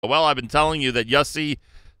Well, I've been telling you that Yossi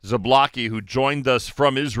Zablocki, who joined us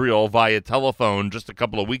from Israel via telephone just a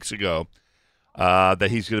couple of weeks ago, that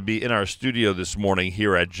he's going to be in our studio this morning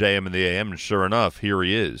here at JM in the AM, and sure enough, here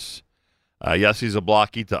he is. Yossi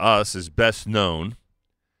Zablocki, to us, is best known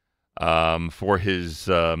for his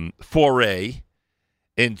foray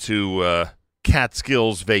into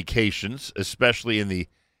Catskills vacations, especially in the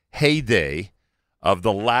heyday of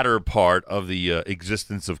the latter part of the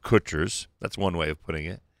existence of Kutsher's. That's one way of putting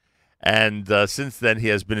it. And since then, he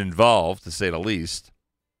has been involved, to say the least,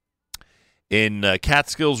 in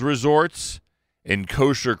Catskills resorts, in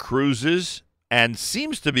kosher cruises, and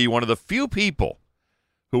seems to be one of the few people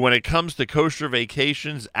who, when it comes to kosher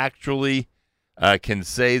vacations, actually can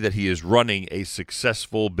say that he is running a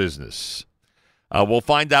successful business. We'll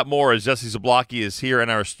find out more as Yossi Zablocki is here in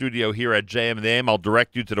our studio here at JM and the AM. I'll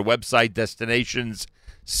direct you to the website,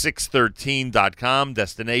 destinations613.com,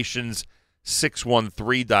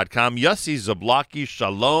 destinations613.com. Yossi Zablocki,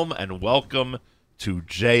 shalom, and welcome to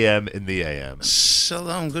JM in the AM.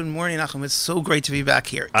 Shalom. Good morning, Nachum. It's so great to be back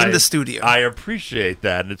here in the studio. I appreciate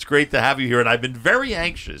that, and it's great to have you here, and I've been very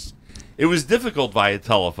anxious. It was difficult via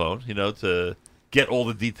telephone, to get all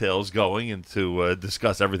the details going and to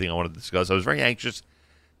discuss everything I wanted to discuss. I was very anxious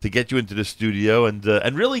to get you into the studio and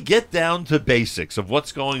really get down to basics of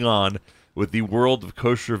what's going on with the world of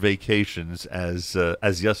kosher vacations as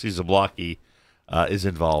Yossi Zablocki is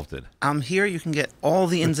involved in. I'm here. You can get all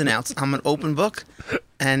the ins and outs. I'm an open book,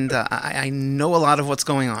 and I know a lot of what's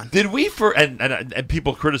going on. Did we and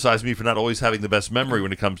people criticize me for not always having the best memory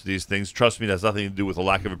when it comes to these things. Trust me, that has nothing to do with a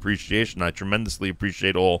lack of appreciation. I tremendously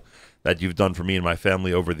appreciate all that you've done for me and my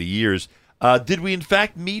family over the years. Did we in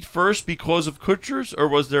fact meet first because of Kutsher's, or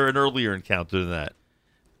was there an earlier encounter than that?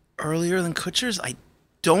 Earlier than Kutsher's? I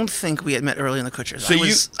don't think we had met earlier than Kutsher's. So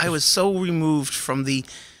I was so removed from the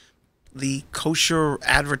kosher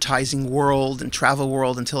advertising world and travel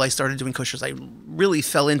world until I started doing Kutsher's. I really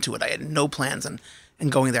fell into it. I had no plans on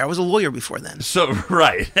going there. I was a lawyer before then. So,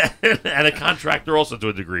 right. And a contractor also to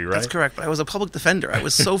a degree, right? That's correct. But I was a public defender. I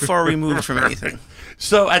was so far removed from anything.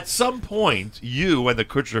 So at some point, you and the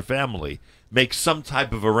Kutsher family make some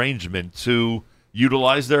type of arrangement to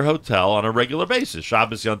utilize their hotel on a regular basis,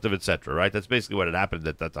 Shabbos, Yom Tov, etc., right? That's basically what had happened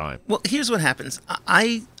at that time. Well, here's what happens.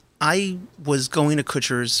 I was going to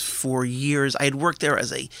Kutsher's for years. I had worked there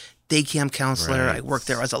as a day camp counselor. Right. I worked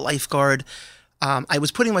there as a lifeguard. I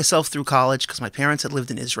was putting myself through college because my parents had lived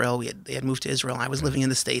in Israel. They had moved to Israel, and I was living in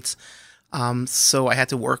the States. So I had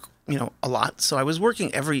to work, a lot. So I was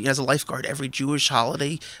working as a lifeguard. Every Jewish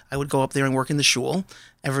holiday, I would go up there and work in the shul.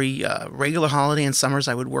 Every regular holiday in summers,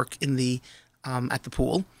 I would work in at the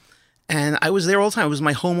pool. And I was there all the time. It was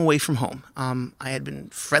my home away from home. I had been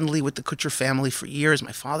friendly with the Kutsher family for years.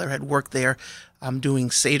 My father had worked there doing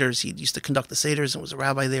seders. He used to conduct the seders and was a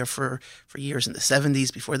rabbi there for years in the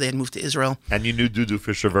 70s before they had moved to Israel. And you knew Dudu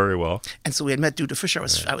Fisher very well. And so we had met Dudu Fisher.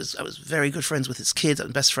 I was very good friends with his kids. I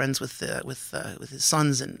was best friends with his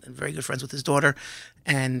sons and very good friends with his daughter.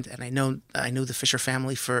 And I knew the Fisher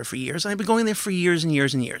family for years. And I'd been going there for years and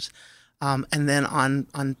years and years. And then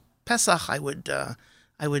on Pesach, I would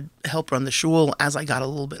help run the shul as I got a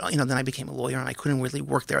little bit, then I became a lawyer and I couldn't really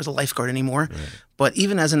work there as a lifeguard anymore. Right. But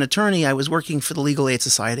even as an attorney, I was working for the Legal Aid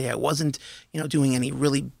Society. I wasn't, doing any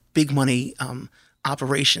really big money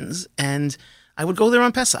operations. And I would go there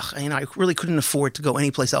on Pesach. I really couldn't afford to go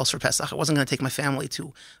anyplace else for Pesach. I wasn't going to take my family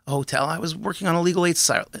to a hotel. I was working on a legal aid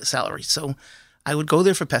salary. So I would go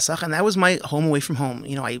there for Pesach, and that was my home away from home.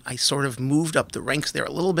 I sort of moved up the ranks there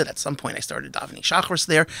a little bit. At some point, I started davening Shacharis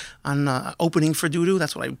there on opening for Dudu.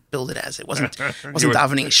 That's what I billed it as. It wasn't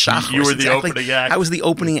davening Shacharis. You were the opening act. I was the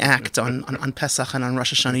opening act on Pesach and on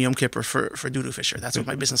Rosh Hashanah Yom Kippur for Dudu Fisher. That's what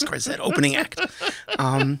my business card said, opening act.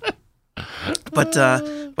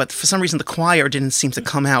 But for some reason, the choir didn't seem to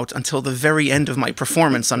come out until the very end of my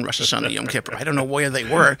performance on Rosh Hashanah Yom Kippur. I don't know where they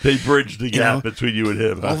were. They bridged the gap between you and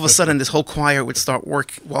him. Huh? All of a sudden, this whole choir would start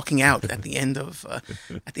walking out at the end of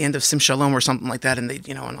Sim Shalom or something like that, and they,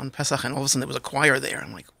 on Pesach, and all of a sudden there was a choir there.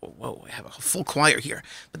 I'm like, whoa, I have a full choir here.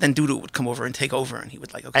 But then Dudu would come over and take over, and he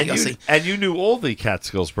would okay, Yossi. And you knew all the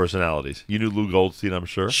Catskills personalities. You knew Lou Goldstein, I'm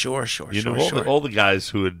sure. Sure. You knew all the guys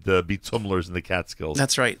who would be tumblers in the Catskills.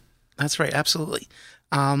 That's right, absolutely.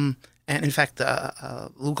 And in fact,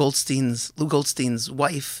 Lou Goldstein's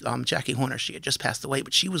wife, Jackie Horner, she had just passed away,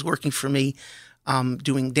 but she was working for me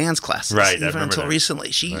doing dance classes, even until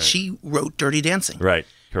recently. She wrote Dirty Dancing. Right,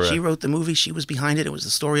 correct. She wrote the movie. She was behind it. It was the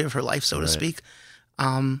story of her life, so to speak.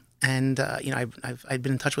 I'd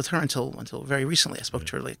been in touch with her until very recently. I spoke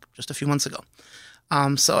to her just a few months ago.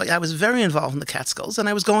 So I was very involved in the Catskills, and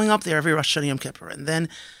I was going up there every Rosh Hashanah Yom Kippur, and then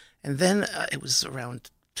it was around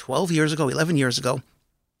 12 years ago, 11 years ago,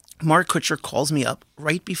 Mark Kutcher calls me up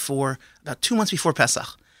about 2 months before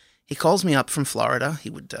Pesach. He calls me up from Florida. He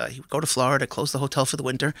would go to Florida, close the hotel for the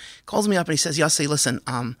winter. Calls me up and he says, Yossi, listen,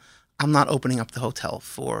 I'm not opening up the hotel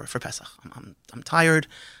for Pesach. I'm tired.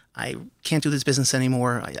 I can't do this business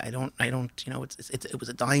anymore. I don't. It was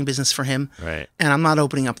a dying business for him. Right. And I'm not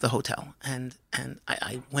opening up the hotel. And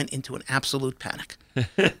I went into an absolute panic.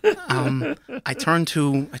 I turned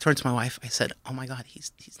to my wife. I said, "Oh my God,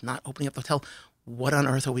 he's not opening up the hotel. What on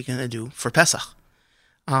earth are we going to do for Pesach?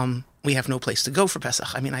 We have no place to go for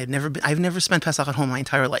Pesach. I mean, I've never spent Pesach at home my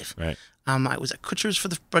entire life. Right. I was at Kutcher's for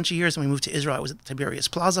a bunch of years, and we moved to Israel. I was at the Tiberias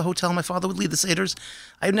Plaza Hotel. My father would lead the Seders.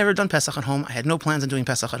 I had never done Pesach at home. I had no plans on doing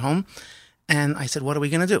Pesach at home. And I said, what are we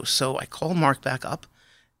going to do? So I called Mark back up,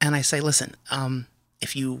 and I say, listen,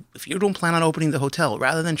 if you don't plan on opening the hotel,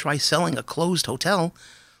 rather than try selling a closed hotel,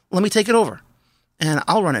 let me take it over, and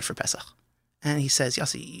I'll run it for Pesach. And he says,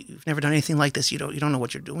 Yossi, you've never done anything like this. You don't know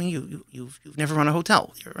what you're doing. You've never run a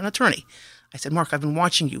hotel. You're an attorney. I said, Mark, I've been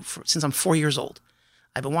watching you since I'm 4 years old.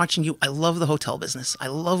 I've been watching you. I love the hotel business. I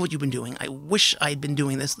love what you've been doing. I wish I'd been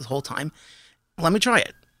doing this whole time. Let me try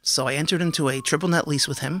it. So I entered into a triple net lease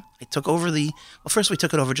with him. I took over first we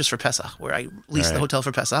took it over just for Pesach, where I leased the hotel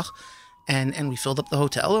for Pesach. And we filled up the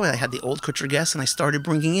hotel. I had the old Kutcher guests, and I started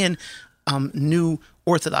bringing in new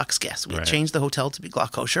Orthodox guests. We had changed the hotel to be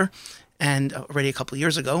Glock Kosher. And already a couple of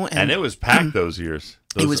years ago, and it was packed those years.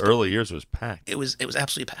 Those early years was packed. It was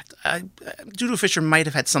absolutely packed. Judo Fisher might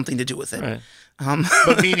have had something to do with it, right.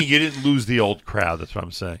 But meaning you didn't lose the old crowd. That's what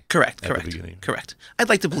I'm saying. Correct. I'd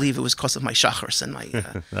like to believe it was because of my shachars and my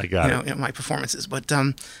my performances, but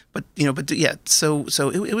yeah. So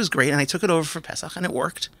it was great, and I took it over for Pesach, and it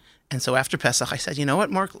worked. And so after Pesach, I said, you know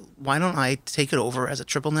what, Mark, why don't I take it over as a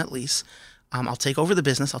triple net lease? I'll take over the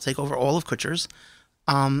business. I'll take over all of Kutcher's.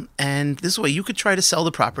 And this way you could try to sell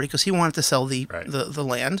the property, because he wanted to sell the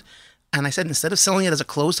land. And I said, instead of selling it as a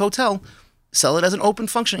closed hotel, sell it as an open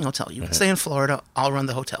functioning hotel. You can stay in Florida. I'll run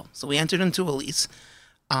the hotel. So we entered into a lease,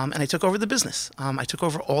 and I took over the business. I took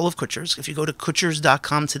over all of Kutcher's. If you go to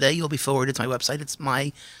Kutchers.com today, you'll be forwarded to my website.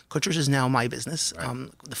 Kutcher's is now my business. Right.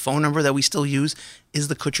 The phone number that we still use is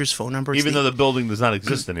the Kutcher's phone number. Even though the building does not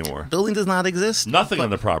exist anymore. Building does not exist. Nothing on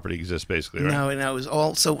the property exists, basically, right? No, it was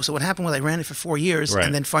all. So what happened was I ran it for 4 years,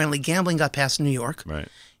 and then finally gambling got passed in New York. Right.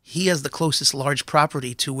 He has the closest large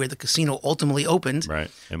property to where the casino ultimately opened. Right.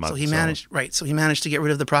 So he managed. Right. So he managed to get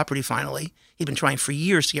rid of the property finally. He'd been trying for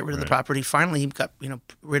years to get rid of the property. Finally, he got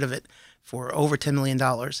rid of it for over $10 million.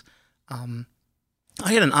 I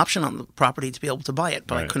had an option on the property to be able to buy it,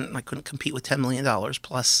 but I couldn't compete with $10 million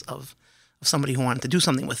plus of somebody who wanted to do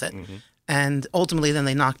something with it. Mm-hmm. And ultimately, then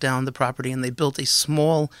they knocked down the property and they built a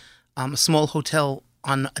small hotel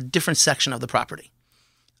on a different section of the property.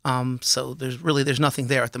 So there's nothing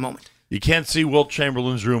there at the moment. You can't see Wilt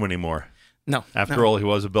Chamberlain's room anymore. No. After all, he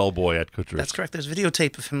was a bellboy at Kutcher's. That's correct. There's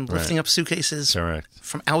videotape of him lifting up suitcases correct.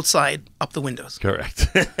 From outside up the windows. Correct.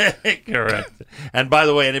 Correct. And by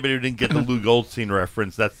the way, anybody who didn't get the Lou Goldstein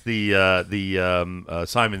reference, that's the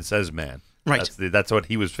Simon Says man. Right. That's what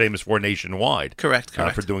he was famous for nationwide. Correct.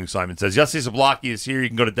 For doing Simon Says. Yossi Zablocki is here. You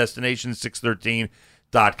can go to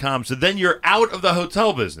destination613.com. So then you're out of the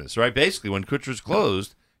hotel business, right? Basically, when Kutcher's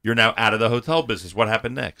closed, you're now out of the hotel business. What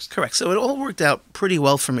happened next? Correct. So it all worked out pretty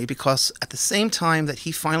well for me, because at the same time that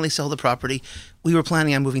he finally sold the property, we were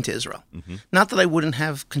planning on moving to Israel. Mm-hmm. Not that I wouldn't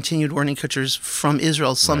have continued running Kutcher's from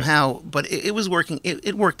Israel somehow, but it was working.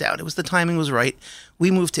 It worked out. The timing was right. We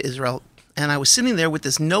moved to Israel. And I was sitting there with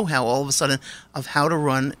this know-how all of a sudden of how to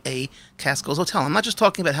run a Catskills hotel. I'm not just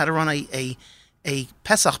talking about how to run a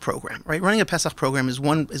Pesach program, right? Running a Pesach program is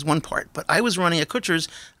one part, but I was running at Kutcher's.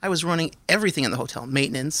 I was running everything in the hotel: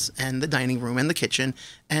 maintenance and the dining room and the kitchen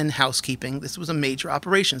and housekeeping. This was a major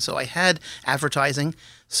operation, so I had advertising.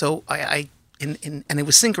 So and it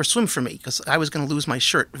was sink or swim for me, because I was going to lose my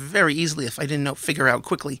shirt very easily if I didn't figure out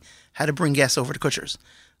quickly how to bring guests over to Kutcher's.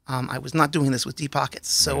 I was not doing this with deep pockets,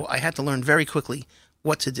 so I had to learn very quickly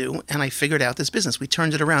what to do, and I figured out this business. We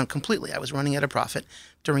turned it around completely. I was running at a profit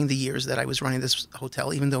during the years that I was running this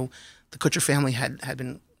hotel, even though the Kutcher family had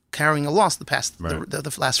been carrying a loss the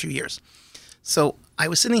last few years. So I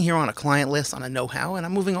was sitting here on a client list, on a know-how, and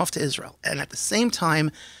I'm moving off to Israel. And at the same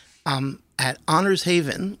time, at Honors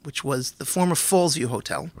Haven, which was the former Fallsview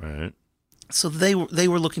Hotel, So they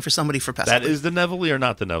were looking for somebody for Pesach. That is the Nevele or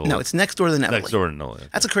not the Nevele? No, it's next door to the Nevele. Next door to Nevele.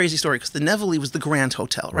 That's a crazy story because the Nevele was the Grand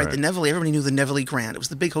Hotel, right? Right. The Nevele, everybody knew the Nevele Grand. It was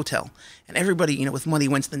the big hotel, and everybody, with money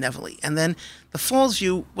went to the Nevele. And then the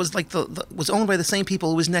Fallsview was like was owned by the same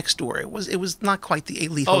people. It was next door. It was not quite the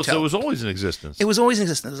elite Oh, hotel. so it was always in existence. It was always in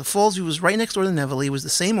existence. The Fallsview was right next door to the Nevele. It was the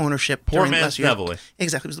same ownership. Poor during man's last year. Nevele.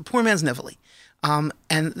 Exactly, it was the poor man's Nevele,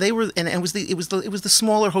 and they were, and it was the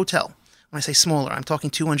smaller hotel. When I say smaller, I'm talking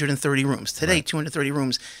 230 rooms. Today, Right. 230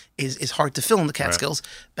 rooms is hard to fill in the Catskills.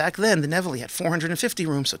 Back then, the Nevele had 450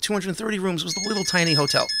 rooms, so 230 rooms was the little tiny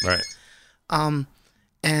hotel. Right.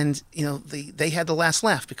 And they had the last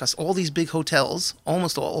laugh because all these big hotels,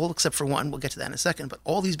 almost all except for one, we'll get to that in a second, but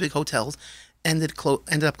all these big hotels ended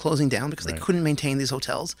up closing down because they couldn't maintain these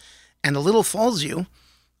hotels. And the little Fallsview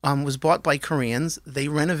was bought by Koreans. They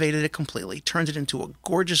renovated it completely, turned it into a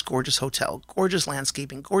gorgeous, gorgeous hotel, gorgeous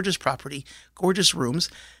landscaping, gorgeous property, gorgeous rooms,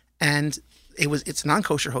 and it's a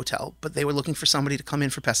non-kosher hotel. But they were looking for somebody to come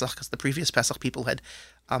in for Pesach because the previous Pesach people had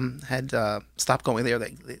stopped going there.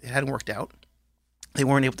 It hadn't worked out. They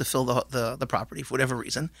weren't able to fill the property for whatever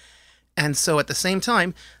reason, and so at the same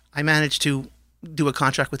time, I managed to do a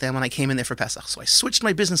contract with them when I came in there for Pesach. So I switched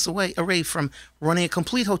my business array from running a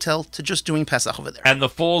complete hotel to just doing Pesach over there. And the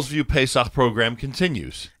Fallsview Pesach program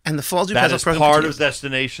continues. And the Fallsview That Pesach is program part continues. of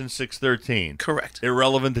Destination 613. Correct.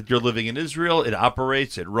 Irrelevant that you're living in Israel, it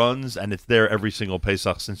operates, it runs, and it's there every single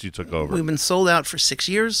Pesach since you took over. We've been sold out for 6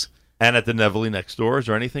 years. And at the Nevele next door, is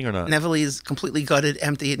there anything or not? Nevele is completely gutted,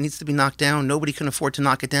 empty. It needs to be knocked down. Nobody can afford to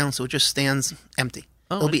knock it down, so it just stands empty.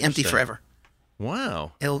 It'll be empty interesting. forever.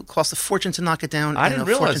 Wow. It'll cost a fortune to knock it down. I and didn't a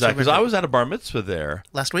fortune realize to that because rent I it. was at a bar mitzvah there.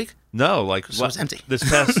 Last week? No, like So it was empty.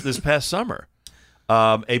 this past summer.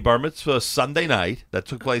 A bar mitzvah Sunday night that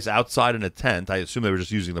took place outside in a tent. I assume they were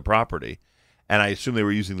just using the property. And I assume they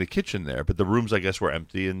were using the kitchen there, but the rooms, I guess, were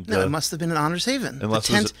empty. And No, it must have been an Honors Haven. unless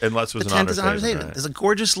the tent, it was the an tent is Honors Honors Haven, Haven. right. There's a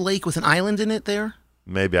gorgeous lake with an island in it there.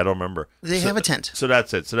 Maybe, I don't remember. They have a tent. So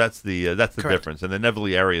that's it. So that's the Correct. difference. And the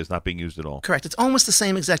Nevele area is not being used at all. Correct. It's almost the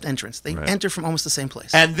same exact entrance. They Right. enter from almost the same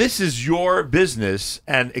place. And this is your business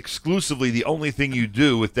and exclusively the only thing you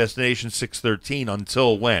do with Destination 613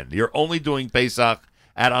 until when? You're only doing Pesach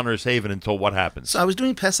at Honors Haven until what happens? So I was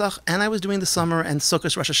doing Pesach and I was doing the summer and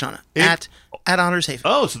Sukkot Rosh Hashanah It- at Honors Haven.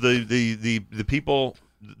 Oh, so the people,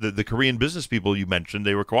 the Korean business people you mentioned,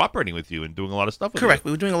 they were cooperating with you and doing a lot of stuff with Correct. you.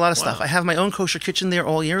 We were doing a lot of stuff. Wow. I have my own kosher kitchen there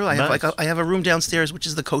all year. I have Nice. I have a room downstairs which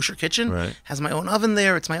is the kosher kitchen. Right. Has my own oven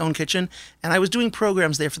there. It's my own kitchen, and I was doing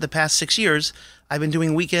programs there for the past 6 years. I've been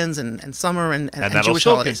doing weekends and summer and And that'll Jewish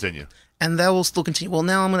still holidays. continue. And that will still continue. Well,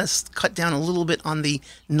 now I'm going to cut down a little bit on the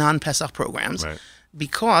non-Pesach programs Right.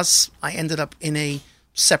 because I ended up in a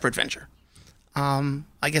separate venture.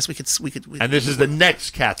 I guess we could. And this is the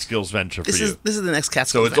next Catskills venture for This you. is the next So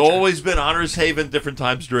Catskills it's venture. always been Honors Haven different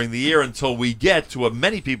times during the year until we get to what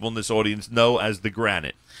many people in this audience know as the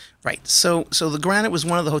Granite. Right. So the Granite was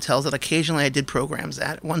one of the hotels that occasionally I did programs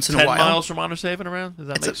at once in 10 a while. miles from Honors Haven around? Does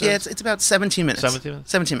that make sense? It's about 17 minutes. 17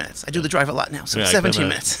 minutes? 17 minutes. I do the drive a lot now, so Yeah, I 17 can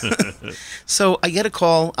minutes. So I get a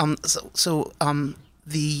call.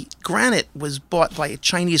 The Granite was bought by a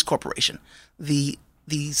Chinese corporation, the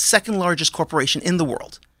second largest corporation in the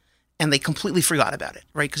world, and they completely forgot about it,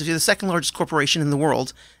 right? Because if you're the second largest corporation in the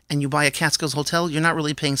world and you buy a Catskills hotel, you're not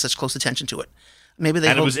really paying such close attention to it. Maybe they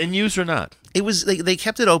And it hope- was in use or not? it was they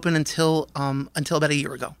kept it open until about a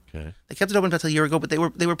year ago. Okay. They kept it open until a year ago, but they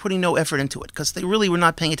were putting no effort into it because they really were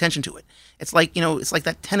not paying attention to it. It's like it's like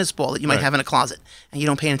that tennis ball that you might Right. have in a closet and you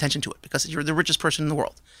don't pay any attention to it because you're the richest person in the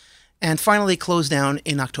world. And finally, it closed down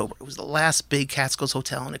in October. It was the last big Catskills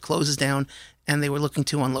hotel, and it closes down, and they were looking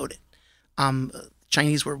to unload it.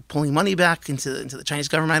 Chinese were pulling money back into the Chinese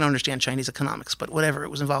government. I don't understand Chinese economics, but whatever, it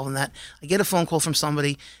was involved in that. I get a phone call from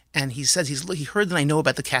somebody, and he says he heard that I know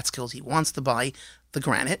about the Catskills. He wants to buy the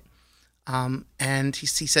Granite, and he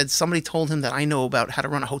said somebody told him that I know about how to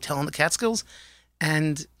run a hotel in the Catskills,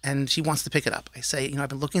 and he wants to pick it up. I say, I've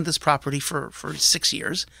been looking at this property for 6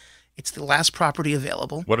 years. It's the last property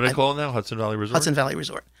available. What did I call it now? Hudson Valley Resort? Hudson Valley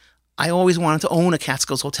Resort. I always wanted to own a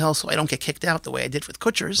Catskills hotel so I don't get kicked out the way I did with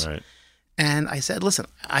Kutcher's. Right. And I said, listen,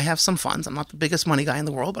 I have some funds. I'm not the biggest money guy in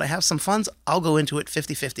the world, but I have some funds. I'll go into it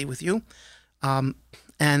 50-50 with you,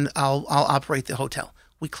 and I'll operate the hotel.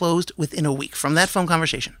 We closed within a week from that phone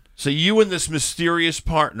conversation. So you and this mysterious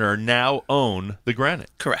partner now own the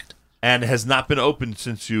Granite Correct. and has not been opened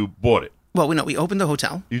since you bought it. Well, we opened the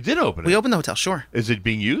hotel. You did open it. We opened the hotel, sure. Is it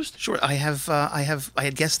being used? Sure. I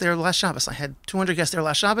had guests there last Shabbos. I had 200 guests there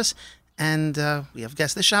last Shabbos, and we have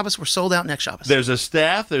guests this Shabbos. We're sold out next Shabbos. There's a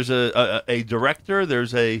staff. There's a director.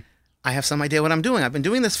 There's a I have some idea what I'm doing. I've been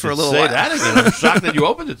doing this for a little Say while. that again. I'm shocked that you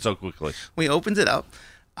opened it so quickly. We opened it up.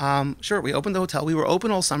 Sure, we opened the hotel. We were open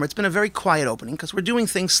all summer. It's been a very quiet opening because we're doing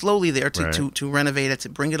things slowly there to renovate it, to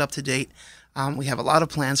bring it up to date. We have a lot of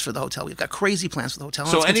plans for the hotel. We've got crazy plans for the hotel.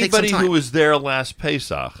 So anybody who was there last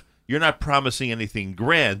Pesach, you're not promising anything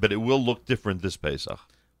grand, but it will look different this Pesach.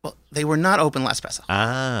 Well, they were not open last Pesach.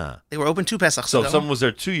 Ah. They were open 2 Pesachs So ago. if someone was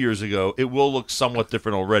there 2 years ago, it will look somewhat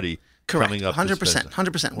different already. Correct. Coming up 100%.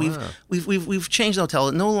 100%. Wow. We've changed the hotel.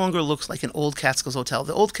 It no longer looks like an old Catskills hotel.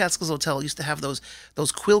 The old Catskills hotel used to have those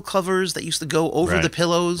quill covers that used to go over Right. the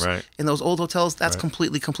pillows Right. in those old hotels. That's Right.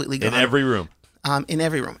 completely gone. In every room. In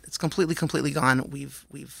every room, it's completely gone. We've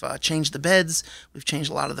changed the beds. We've changed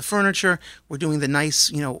a lot of the furniture. We're doing the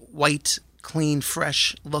nice, white, clean,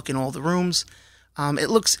 fresh look in all the rooms. It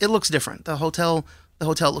looks different. The hotel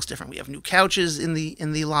looks different. We have new couches in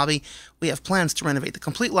the lobby. We have plans to renovate the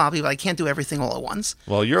complete lobby, but I can't do everything all at once.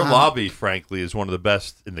 Well, your lobby, frankly, is one of the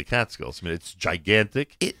best in the Catskills. I mean, it's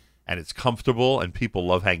gigantic, and it's comfortable, and people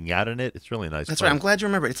love hanging out in it. It's really a nice. That's place. right. I'm glad you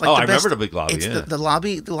remember it. It's like I the best, remember the big lobby. It's Yeah. the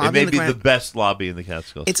lobby. The lobby. It may in the be Grand, the best lobby in the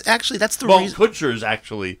Catskills. It's actually that's the well, reason. Kutcher's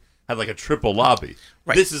actually had like a triple lobby.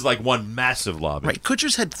 Right. This is like one massive lobby. Right.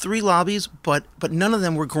 Kutcher's had 3 lobbies, but none of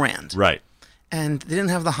them were grand. Right. And they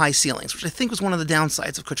didn't have the high ceilings, which I think was one of the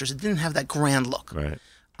downsides of Kutcher's. It didn't have that grand look. Right.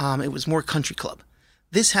 It was more country club.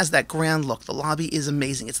 This has that grand look. The lobby is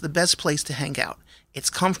amazing. It's the best place to hang out. It's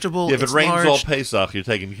comfortable. If it's it rains large, all Pesach, you're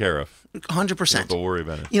taken care of. 100%. You don't have to worry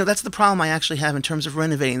about it. That's the problem I actually have in terms of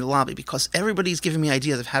renovating the lobby, because everybody's giving me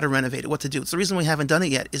ideas of how to renovate it, what to do. It's the reason we haven't done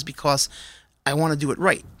it yet is because I want to do it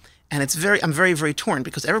right. And I'm very, very torn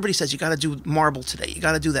because everybody says you got to do marble today. You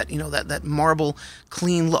got to do that, that marble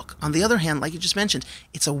clean look. On the other hand, like you just mentioned,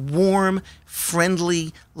 it's a warm,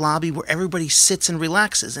 friendly lobby where everybody sits and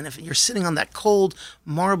relaxes. And if you're sitting on that cold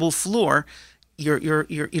marble floor, you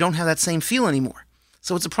don't have that same feel anymore.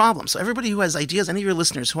 So it's a problem. So everybody who has ideas, any of your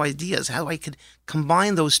listeners who have ideas, how I could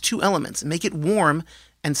combine those 2 elements and make it warm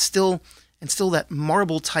and still that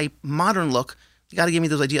marble type modern look, you got to give me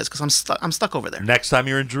those ideas because I'm stuck over there. Next time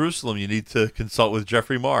you're in Jerusalem, you need to consult with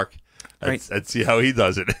Jeffrey Mark and see how he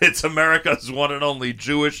does it. It's America's one and only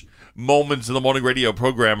Jewish Moments in the Morning radio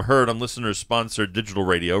program, heard on listeners-sponsored digital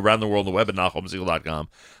radio around the world on the web at NachumSegal.com,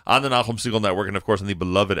 on the Nachum Segal Network, and, of course, on the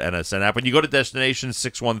beloved NSN app. When you go to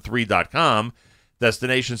Destination613.com,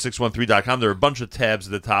 Destination613.com, there are a bunch of tabs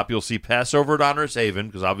at the top. You'll see Passover at Honors Haven,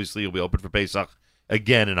 because obviously you'll be open for Pesach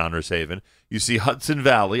again in Honors Haven. You see Hudson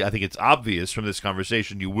Valley. I think it's obvious from this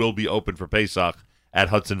conversation you will be open for Pesach at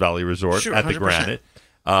Hudson Valley Resort, Sure, at the 100%. Granite.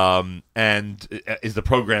 And is the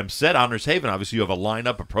program set? Honors Haven, obviously you have a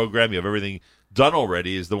lineup, a program, you have everything done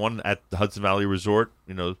already. Is the one at the Hudson Valley Resort,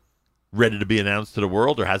 ready to be announced to the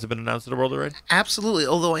world, or has it been announced to the world already? Absolutely.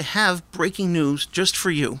 Although I have breaking news just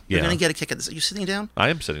for you. You're Yeah. going to get a kick at this. Are you sitting down? I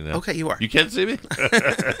am sitting there. Okay, you are. You can't see me?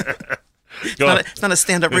 Go on. It's not a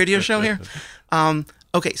stand-up radio show here.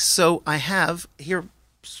 Okay, so I have here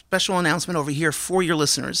special announcement over here for your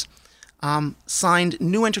listeners. Signed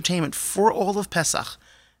new entertainment for all of Pesach.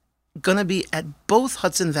 Gonna be at both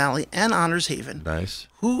Hudson Valley and Honors Haven. Nice.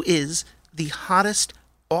 Who is the hottest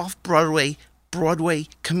off-Broadway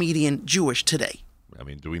comedian Jewish today? I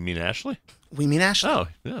mean, do we mean Ashley? We mean Ashley. Oh,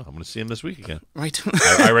 yeah. I'm going to see him this week again. Right.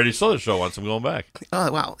 I already saw the show once. I'm going back.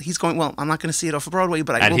 Oh, wow. He's going, well, I'm not going to see it off of Broadway,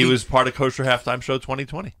 but I And will he be- was part of Kosher Halftime Show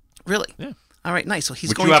 2020. Really? Yeah. All right, nice. So he's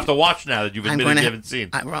Which going you have to watch now that you've I'm admitted going you to haven't seen.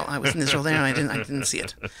 I was in Israel there and I didn't see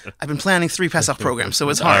it. I've been planning 3 Pesach programs, so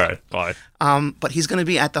it's All hard. right, fine. But he's going to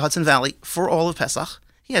be at the Hudson Valley for all of Pesach.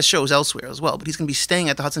 He has shows elsewhere as well, but he's going to be staying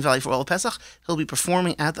at the Hudson Valley for all of Pesach. He'll be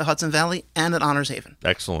performing at the Hudson Valley and at Honors Haven.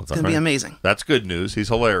 Excellent. It's going to be amazing. That's good news. He's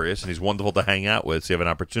hilarious, and he's wonderful to hang out with, so you have an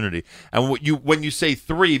opportunity. And when you say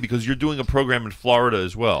 3, because you're doing a program in Florida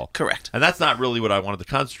as well. Correct. And that's not really what I wanted to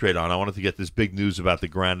concentrate on. I wanted to get this big news about the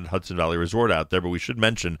Grand Hudson Valley Resort out there, but we should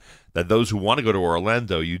mention that those who want to go to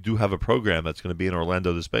Orlando, you do have a program that's going to be in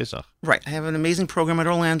Orlando this Pesach. Right. I have an amazing program at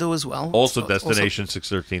Orlando as well. Also, So-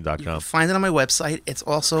 Destination613.com. Find it on my website. It's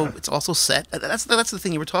also set. That's the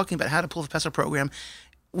thing you were talking about, how to pull the Pesach program.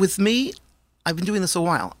 With me, I've been doing this a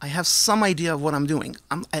while. I have some idea of what I'm doing.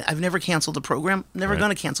 I've never canceled a program. Never Right.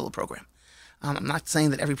 going to cancel a program. I'm not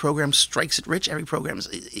saying that every program strikes it rich. Every program is,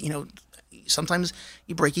 sometimes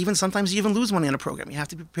you break even. Sometimes you even lose money on a program. You have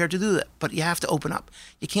to be prepared to do that. But you have to open up.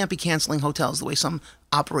 You can't be canceling hotels the way some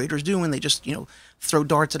operators do, and they just, throw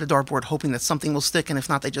darts at a dartboard hoping that something will stick, and if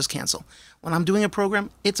not, they just cancel. When I'm doing a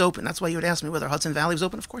program, it's open. That's why you would ask me whether Hudson Valley was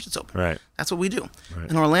open. Of course it's open. Right. That's what we do. Right.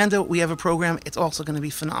 In Orlando, we have a program. It's also going to be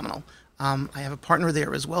phenomenal. I have a partner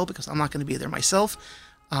there as well because I'm not going to be there myself.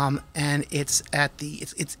 And it's at the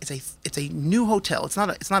it's a new hotel. It's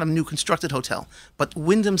not a new constructed hotel, but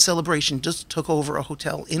Wyndham Celebration just took over a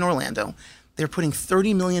hotel in Orlando. They're putting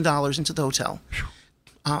 $30 million into the hotel.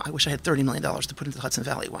 I wish I had $30 million to put into the Hudson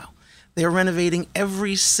Valley. Wow. They're renovating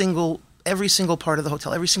every single part of the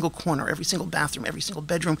hotel, every single corner, every single bathroom, every single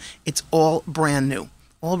bedroom. It's all brand new.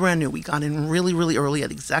 All brand new. We got in really, really early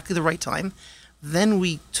at exactly the right time. Then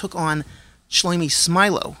we took on Shlomi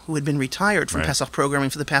Smilo, who had been retired from Pesach programming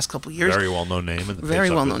for the past couple of years. Very well-known name. In the Very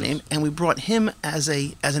Pesach well-known business. name. And we brought him as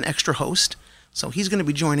an extra host. So he's going to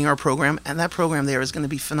be joining our program, and that program there is going to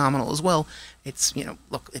be phenomenal as well. It's,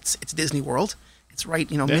 look, it's Disney World. It's right,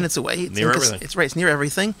 minutes away. It's near everything. It's near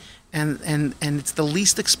everything, and it's the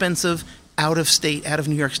least expensive out of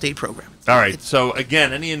New York State program. All right. So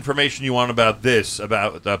again, any information you want about this,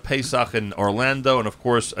 about Pesach in Orlando, and of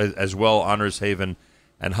course as well Honors Haven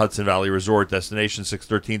and Hudson Valley Resort,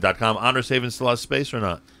 destination613.com. Honors Haven still has space or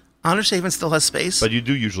not? Honors Haven still has space. But you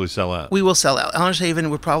do usually sell out. We will sell out. Honors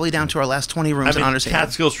Haven, we're probably down to our last 20 rooms in Honors Haven.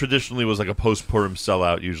 Catskills traditionally was like a post-Purim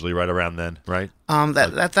sellout, usually right around then, right?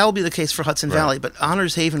 That will be the case for Hudson Valley, but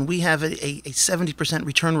Honors Haven, we have a 70%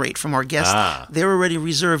 return rate from our guests. They're already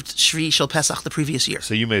reserved Shvi Shel Pesach the previous year.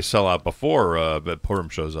 So you may sell out before Purim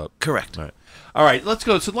shows up. Correct. All right, let's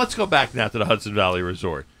go. So let's go back now to the Hudson Valley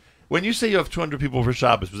Resort. When you say you have 200 people for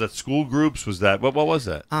Shabbos, was that school groups? Was that what was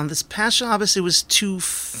that? This past Shabbos, it was two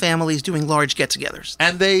families doing large get-togethers.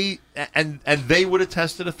 And they would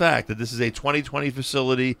attest to the fact that this is a 2020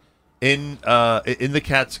 facility in the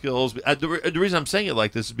Catskills. The reason I'm saying it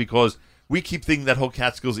like this is because we keep thinking that whole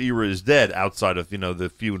Catskills era is dead outside of the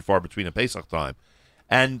few and far between at Pesach time.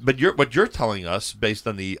 But what you're telling us, based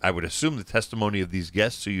on I would assume the testimony of these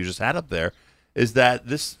guests who you just had up there, is that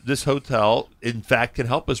this hotel, in fact, can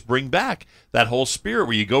help us bring back that whole spirit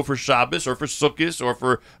where you go for Shabbos or for Sukkot or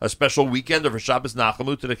for a special weekend or for Shabbos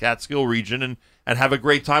Nachamu to the Catskill region and have a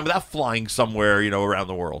great time without flying somewhere, around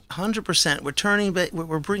the world. 100%.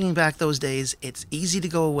 We're bringing back those days. It's easy to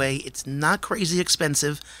go away. It's not crazy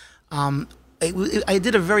expensive. I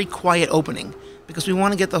did a very quiet opening because we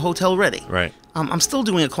want to get the hotel ready. Right. I'm still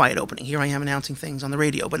doing a quiet opening. Here I am announcing things on the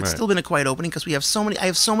radio, but it's still been a quiet opening because I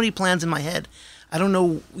have so many plans in my head. I don't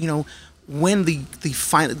know, when the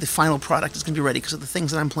final product is going to be ready because of the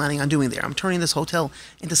things that I'm planning on doing there. I'm turning this hotel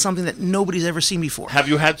into something that nobody's ever seen before. Have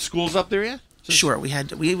you had schools up there yet? Sure, we had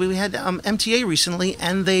MTA recently,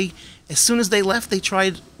 and as soon as they left, they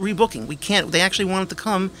tried rebooking. We can't. They actually wanted to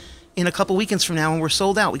come in a couple weekends from now, and we're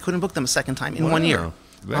sold out. We couldn't book them a second time in 1 year.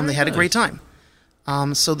 They had a great time.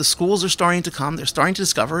 So the schools are starting to come. They're starting to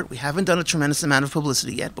discover it. We haven't done a tremendous amount of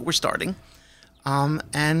publicity yet, but we're starting.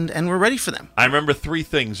 And we're ready for them. I remember three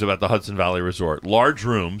things about the Hudson Valley Resort: large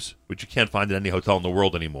rooms, which you can't find in any hotel in the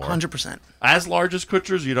world anymore. 100%. As large as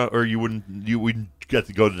Kutsher's, you wouldn't get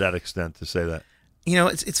to go to that extent to say that.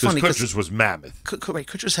 It's funny because Kutsher's was mammoth.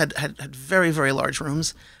 Kutsher's had very, very large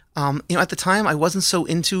rooms. At the time, I wasn't so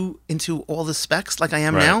into all the specs like I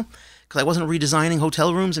am now, because I wasn't redesigning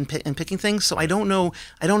hotel rooms and picking things. So I don't know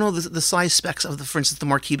the size specs of for instance, the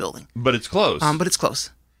Marquee building. But it's close. But it's close.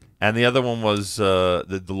 And the other one was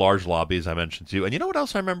the large lobby, as I mentioned to you. And you know what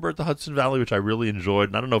else I remember at the Hudson Valley, which I really enjoyed?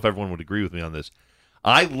 And I don't know if everyone would agree with me on this.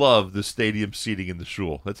 I love the stadium seating in the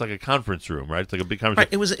shul. It's like a conference room, right? It's like a big conference room.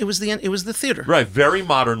 Right. It was the theater. Right. Very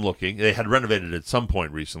modern looking. They had renovated it at some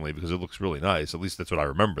point recently because it looks really nice. At least that's what I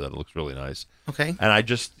remember. That it looks really nice. Okay. And I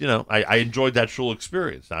just, I enjoyed that shul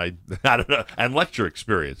experience. I don't know, and lecture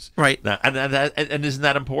experience. Right. Now, and isn't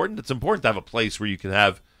that important? It's important to have a place where you can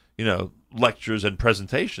have, lectures and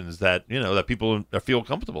presentations that that people feel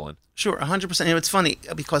comfortable in. Sure, 100%. It's funny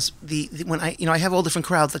because when I have all different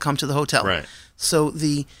crowds that come to the hotel. Right. So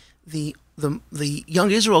the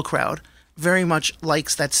Young Israel crowd very much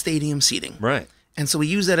likes that stadium seating. Right. And so we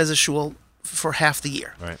use that as a shul for half the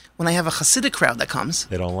year. Right. When I have a Hasidic crowd that comes,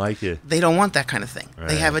 They don't like it. they don't want that kind of thing. Right.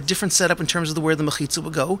 They have a different setup in terms of where the mechitza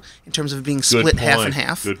would go, in terms of it being Good split half point. and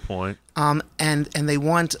half. Good point. And they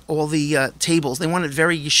want all the tables. They want it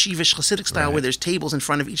very yeshivish Hasidic style, Right. where there's tables in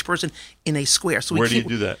front of each person in a square. So Where do you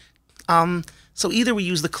do that? So either we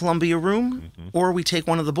use the Columbia room or we take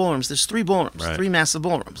one of the ballrooms. There's 3 ballrooms, Right. 3 massive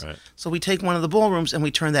ballrooms. Right. So we take one of the ballrooms and we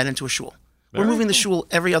turn that into a shul. We're Very moving the cool. shul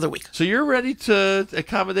every other week. So you're ready to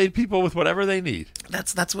accommodate people with whatever they need.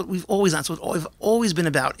 That's what we've always done. That's what we've always been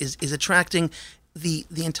about is attracting the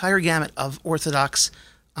entire gamut of Orthodox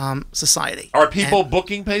society. Are people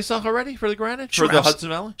booking Pesach already for the Greenwich? Sure, for the Hudson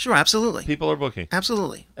Valley? Sure, absolutely. People are booking.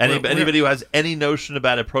 Absolutely. Anybody who has any notion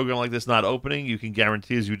about a program like this not opening, you can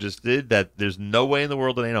guarantee, as you just did, that there's no way in the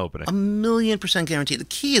world it ain't opening. 1,000,000% guarantee. The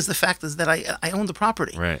key is the fact is that I own the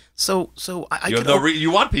property. Right. So I You, could have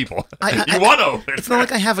you want people. You want to open. It's not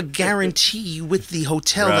like I have a guarantee with the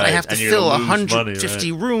hotel that I Right, have to and you're fill gonna lose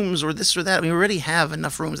 150 money, rooms or this or that. I mean, we already have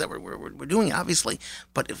enough rooms that we're doing it, obviously.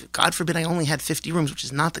 But if, God forbid, I only had 50 rooms, which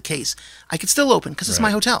is not the case, I could still open because it's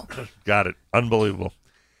my hotel. Got it. Unbelievable.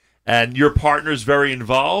 And your partner's very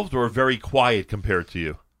involved or very quiet compared to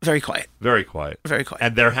you? Very quiet. Very quiet. Very quiet.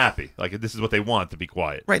 And they're happy. Like, this is what they want, to be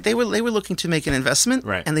quiet. Right. They were looking to make an investment,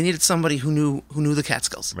 Right. and they needed somebody who knew the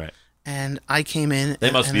Catskills. Right. And I came in.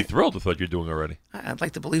 They must be thrilled with what you're doing already. I'd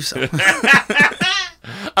like to believe so.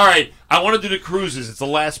 All right. I want to do the cruises. It's the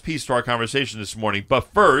last piece to our conversation this morning.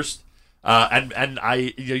 But first,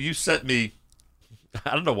 you sent me,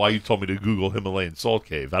 I don't know why you told me to Google Himalayan Salt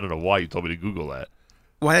Cave. I don't know why you told me to Google that.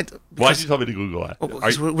 Why did you tell me to Google that?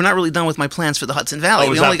 Because we're not really done with my plans for the Hudson Valley.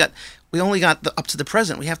 Oh, we only got up to the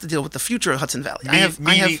present. We have to deal with the future of Hudson Valley.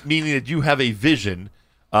 Meaning that you have a vision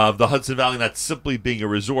of the Hudson Valley not simply being a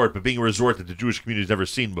resort, but being a resort that the Jewish community has never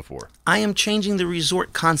seen before. I am changing the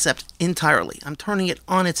resort concept entirely. I'm turning it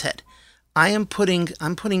on its head. I'm putting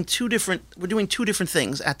we're doing two different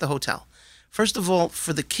things at the hotel. First of all,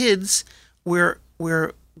 for the kids, we're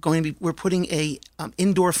putting a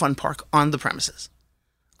indoor fun park on the premises.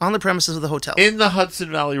 On the premises of the hotel. In the Hudson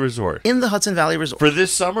Valley Resort? In the Hudson Valley Resort. For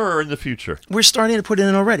this summer or in the future? We're starting to put it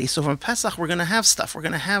in already. So from Pesach, we're going to have stuff. We're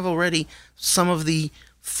going to have already some of the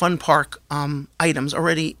fun park items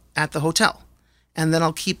already at the hotel. And then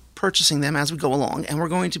I'll keep purchasing them as we go along. And we're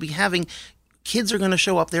going to be having, kids are going to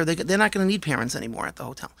show up there. They're not going to need parents anymore at the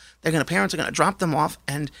hotel. Parents are going to drop them off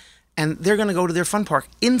and they're going to go to their fun park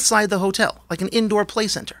inside the hotel, like an indoor play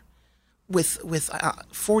center. With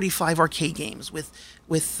 45 arcade games, with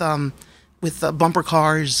bumper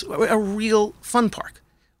cars, a real fun park.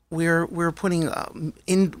 We're putting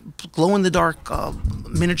in glow in the dark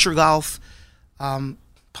miniature golf,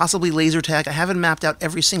 possibly laser tag. I haven't mapped out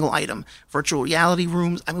every single item. Virtual reality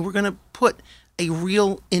rooms. I mean, we're going to put a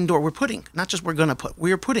real indoor. We're putting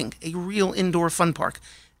a real indoor fun park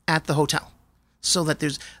at the hotel. So that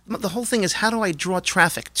the whole thing is, how do I draw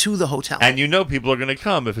traffic to the hotel? And people are going to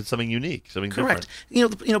come if it's something unique, something correct.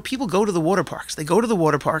 different. People go to the water parks. They go to the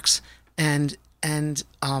water parks, and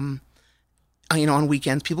on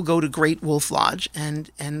weekends, people go to Great Wolf Lodge, and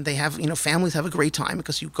they have, families have a great time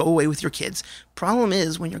because you go away with your kids. Problem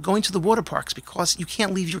is, when you're going to the water parks, because you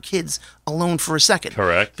can't leave your kids alone for a second.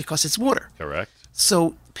 Correct. Because it's water. Correct.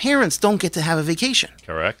 So parents don't get to have a vacation.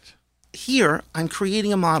 Correct. Here, I'm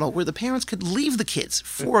creating a model where the parents could leave the kids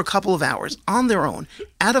for a couple of hours on their own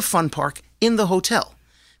at a fun park in the hotel.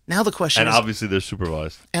 Now the question is... And obviously they're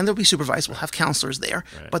supervised. And they'll be supervised. We'll have counselors there.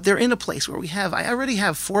 Right. But they're in a place where I already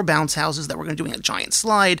have 4 bounce houses that we're going to do a giant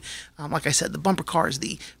slide. Like I said, the bumper cars,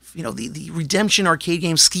 the redemption arcade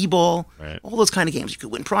game, skee ball, right. All those kind of games. You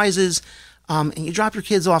could win prizes, and you drop your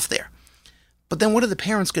kids off there. But then what are the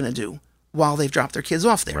parents going to do while they've dropped their kids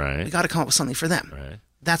off there? Right. We got to come up with something for them. Right.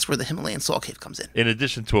 That's where the Himalayan Salt Cave comes in. In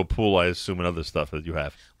addition to a pool, I assume, and other stuff that you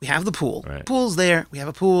have. We have the pool. Right. Pool's there. We have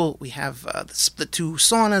a pool. We have the 2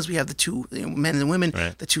 saunas. We have the 2 men and women,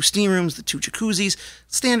 right. The 2 steam rooms, the 2 jacuzzis,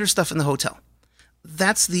 standard stuff in the hotel.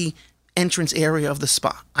 That's the entrance area of the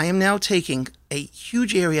spa. I am now taking a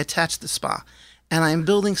huge area attached to the spa, and I am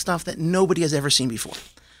building stuff that nobody has ever seen before.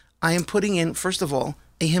 I am putting in, first of all,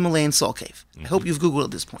 a Himalayan salt cave. I hope you've Googled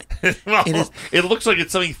at this point. Well, it looks like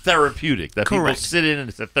it's something therapeutic that correct. People sit in, and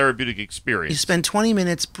it's a therapeutic experience. You spend 20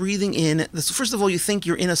 minutes breathing in. First of all, you think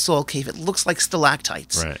you're in a salt cave. It looks like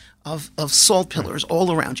stalactites right. of salt pillars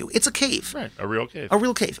all around you. It's a cave. Right, a real cave. A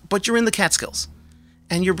real cave. But you're in the Catskills.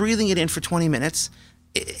 And you're breathing it in for 20 minutes.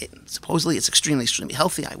 Supposedly, it's extremely, extremely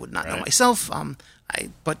healthy. I would not know myself.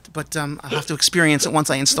 But I'll have to experience it once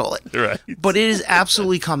I install it. Right. But it is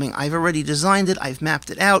absolutely coming. I've already designed it. I've mapped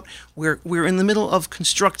it out. We're in the middle of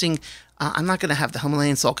constructing. I'm not going to have the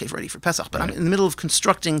Himalayan Salt Cave ready for Pesach, but I'm in the middle of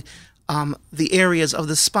constructing the areas of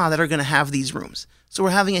the spa that are going to have these rooms. So we're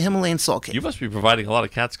having a Himalayan Salt Cave. You must be providing a lot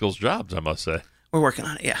of Catskills jobs, I must say. We're working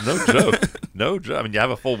on it, yeah. No joke. No joke. I mean, you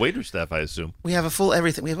have a full waiter staff, I assume. We have a full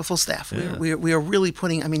everything. We have a full staff. Yeah. We are really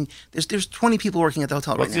putting, I mean, there's 20 people working at the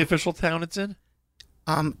hotel What's right the now. official town it's in?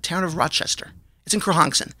 Town of Rochester. It's in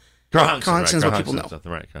Crohanction. Crohanction is what people know.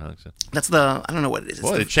 Right, Crohanction. That's I don't know what it is.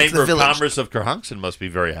 Boy, the Chamber of Commerce of Crohanction must be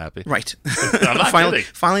very happy. Right. I'm not kidding.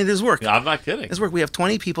 Finally, there's work. Yeah, I'm not kidding. There's work. We have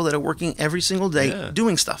 20 people that are working every single day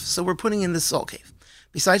doing stuff. So we're putting in this salt cave.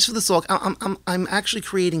 Besides for the Salk, I'm actually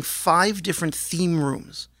creating 5 different theme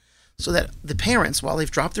rooms so that the parents, while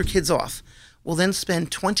they've dropped their kids off, will then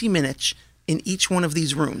spend 20 minutes in each one of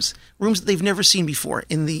these rooms that they've never seen before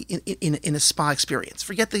in a spa experience.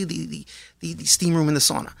 Forget the steam room and the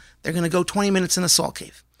sauna. They're going to go 20 minutes in a salt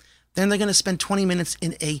cave. Then they're going to spend 20 minutes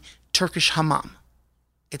in a Turkish hammam.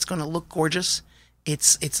 It's going to look gorgeous.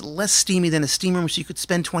 It's less steamy than a steam room, so you could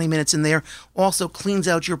spend 20 minutes in there. Also cleans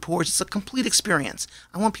out your pores. It's a complete experience.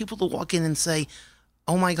 I want people to walk in and say,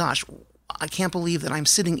 oh my gosh, I can't believe that I'm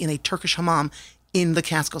sitting in a Turkish hammam in the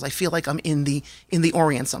Catskills. I feel like I'm in the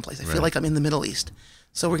Orient someplace. I feel like I'm in the Middle East.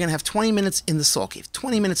 So we're going to have 20 minutes in the salt cave,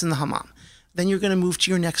 20 minutes in the hammam. Then you're going to move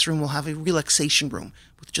to your next room. We'll have a relaxation room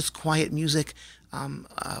with just quiet music,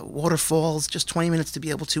 waterfalls, just 20 minutes to be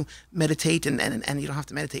able to meditate, and you don't have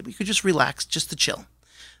to meditate, but you could just relax, just to chill.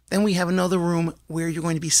 Then we have another room where you're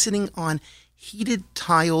going to be sitting on heated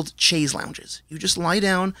tiled chaise lounges. You just lie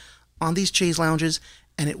down on these chaise lounges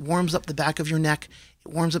and it warms up the back of your neck,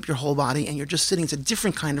 it warms up your whole body, and you're just sitting. It's a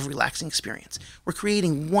different kind of relaxing experience. We're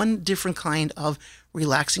creating one different kind of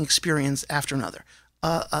relaxing experience after another.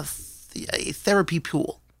 A therapy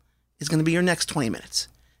pool is going to be your next 20 minutes.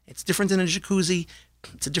 It's different than a jacuzzi.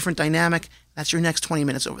 It's a different dynamic. That's your next 20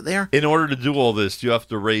 minutes over there. In order to do all this, do you have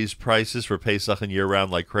to raise prices for Pesach and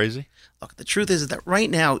year-round like crazy? Look, the truth is that right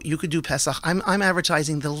now you could do Pesach. I'm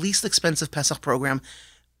advertising the least expensive Pesach program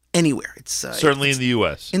anywhere. It's certainly in the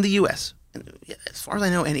U.S. In the U.S., as far as I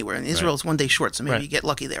know, anywhere. In Israel, It's one day short, so maybe you get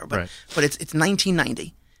lucky there. But it's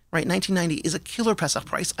 $19.90. Right, $19.90 is a killer Pesach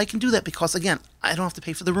price. I can do that because, again, I don't have to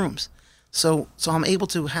pay for the rooms. So I'm able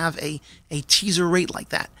to have a teaser rate like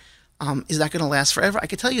that. Is that going to last forever? I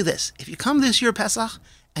can tell you this. If you come this year Pesach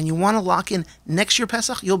and you want to lock in next year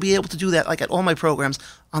Pesach, you'll be able to do that like at all my programs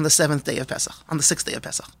on the 7th day of Pesach, on the 6th day of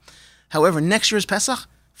Pesach. However, next year's Pesach,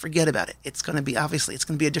 forget about it. It's going to be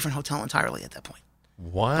a different hotel entirely at that point.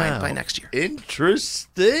 Wow. By next year.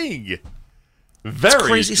 Interesting. Very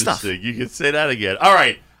crazy interesting stuff. You can say that again. All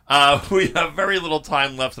right. We have very little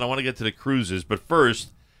time left, and I want to get to the cruises. But first,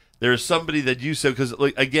 there's somebody that you said, because,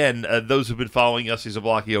 again, those who've been following Yossi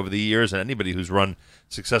Zablocki over the years, and anybody who's run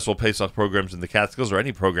successful Pesach programs in the Catskills or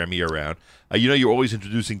any program year-round, you're always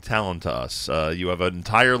introducing talent to us. You have an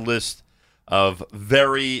entire list of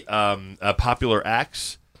very popular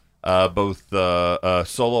acts, both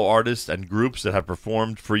solo artists and groups that have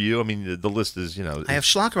performed for you. I mean, the list is, I have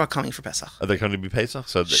Schlagrock coming for Pesach. Are they going to be Pesach?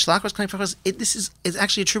 Schlagrock's coming for Pesach. This is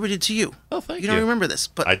actually attributed to you. Oh, thank you. You don't remember this,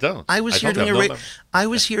 but I don't. I was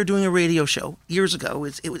here doing a radio show years ago.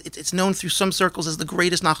 It's known through some circles as the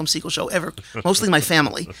greatest Nachum Segal show ever. Mostly my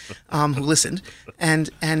family, who listened,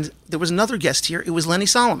 and there was another guest here. It was Lenny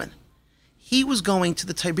Solomon. He was going to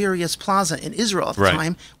the Tiberias Plaza in Israel at the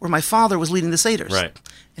time, where my father was leading the Seders. Right.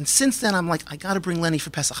 And since then, I'm like, I got to bring Lenny for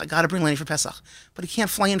Pesach. But he can't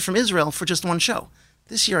fly in from Israel for just one show.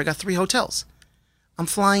 This year, I got 3 hotels. I'm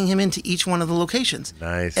flying him into each one of the locations.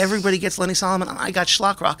 Nice. Everybody gets Lenny Solomon, and I got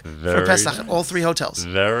Schlagrock for Pesach at all 3 hotels.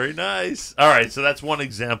 Very nice. All right, so that's one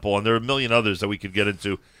example, and there are a million others that we could get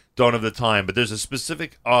into. Don't have the time, but there's a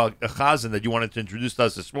specific chazan that you wanted to introduce to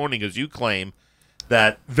us this morning, as you claim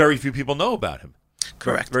that very few people know about him.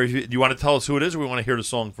 Correct. Very few. Do you want to tell us who it is, or we want to hear the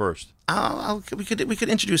song first? We could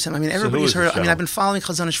introduce him. I mean, everybody's heard. I've been following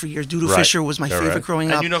Chazanish for years. Dudu Fisher was my favorite growing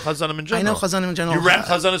up. And you know Chazanim in general. I know Chazanim in general. You ran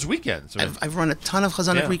Chazanish weekends. I've run a ton of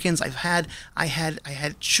Chazanish weekends. I had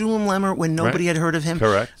Shulam Lemmer when nobody had heard of him.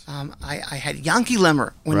 Correct. I had Yankee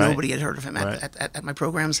Lemmer when nobody had heard of him at my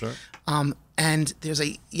programs. Sure. And there's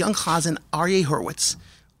a young Chazan, Aryeh Horowitz.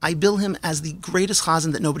 I bill him as the greatest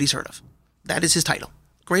Chazan that nobody's heard of. That is his title.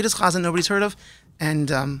 Greatest Chazan nobody's heard of.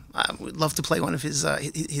 And I would love to play one of his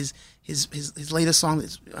latest song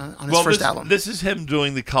on his first album. This is him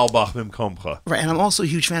doing the Kalbach Mimkomcha. Right, and I'm also a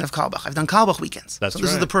huge fan of Kalbach. I've done Kalbach weekends. This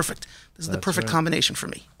is the perfect combination for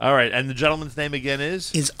me. All right, and the gentleman's name again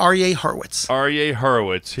is? Is Aryeh Horowitz. Aryeh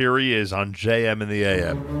Horowitz. Here he is on JM in the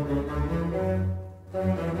AM.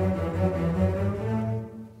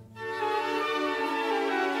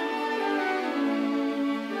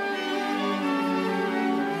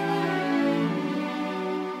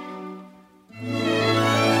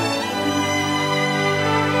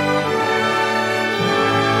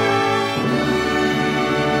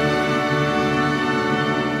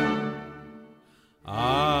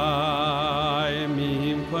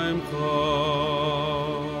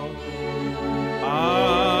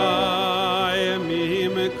 I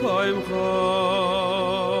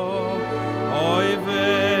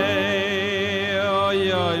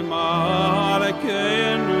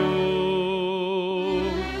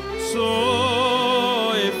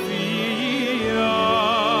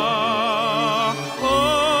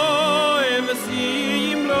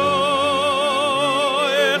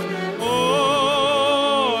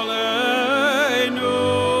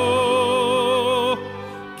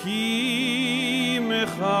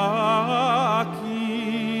מחכים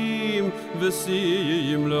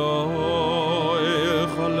ושים לא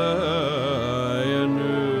יכולנו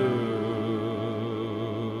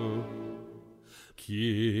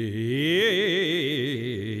כי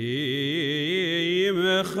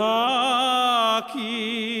מחכים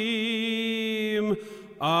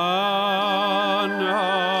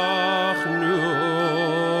אנחנו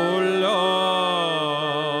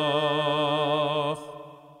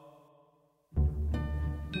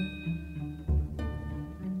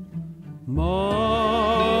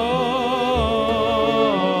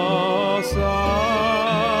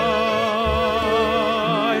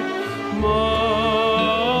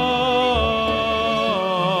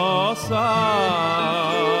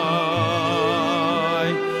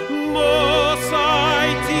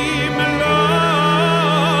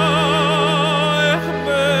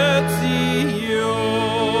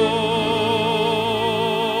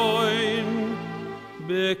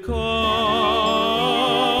לך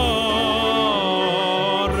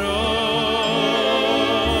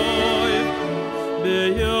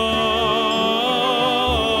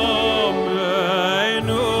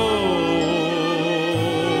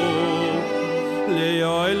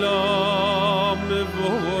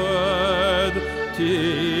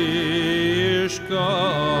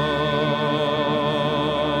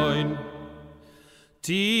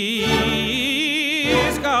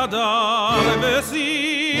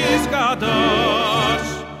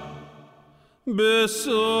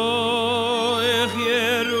בסורך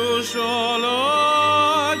ירושלים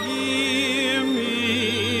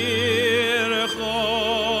עירך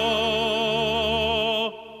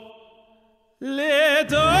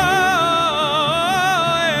לדאר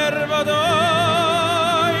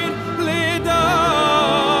ודאר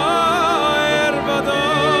לדאר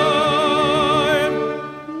ודאר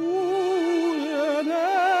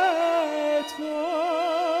ולנצח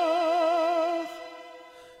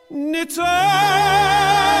ניצח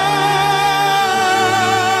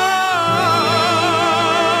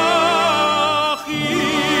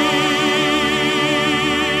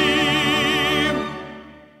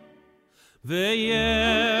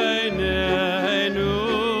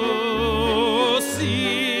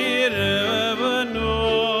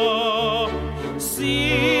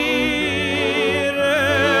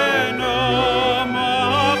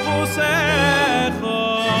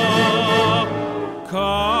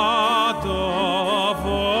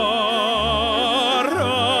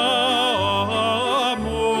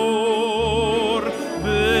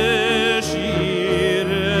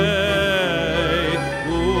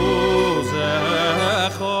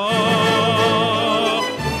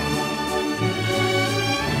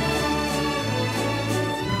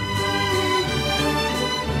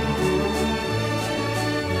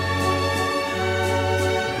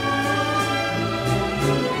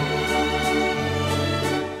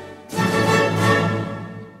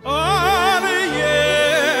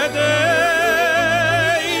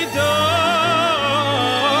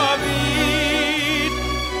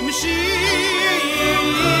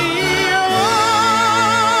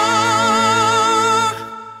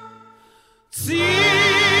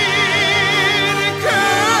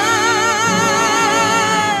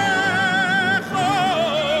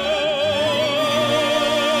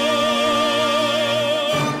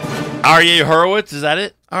Aryeh Horowitz, is that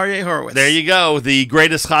it? Aryeh Horowitz. There you go. The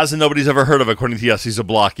greatest chazan nobody's ever heard of, according to Yossi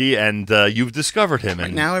Zablocki, and you've discovered him.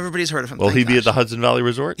 And now everybody's heard of him. Will he be at the Hudson Valley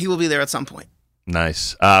Resort? He will be there at some point.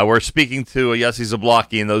 Nice. We're speaking to Yossi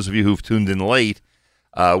Zablocki, and those of you who've tuned in late,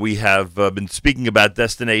 we have been speaking about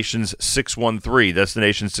Destinations 613,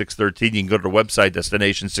 Destination 613. You can go to the website,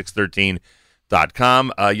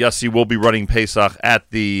 destination613.com. Yossi will be running Pesach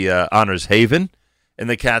at the Honors Haven in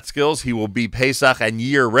the Catskills. He will be Pesach and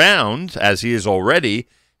year-round, as he is already,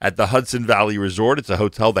 at the Hudson Valley Resort. It's a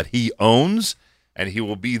hotel that he owns, and he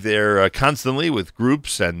will be there constantly with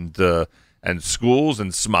groups and schools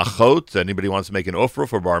and smachot. Anybody wants to make an offer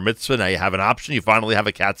for bar mitzvah, now you have an option. You finally have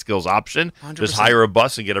a Catskills option. 100%. Just hire a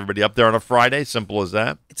bus and get everybody up there on a Friday. Simple as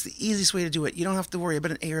that. It's the easiest way to do it. You don't have to worry about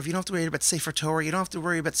an Erev. You don't have to worry about Sefer Torah. You don't have to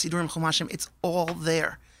worry about Sidurim Chumashim. It's all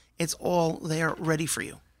there. It's all there ready for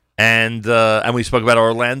you. And we spoke about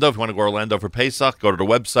Orlando. If you want to go to Orlando for Pesach, go to the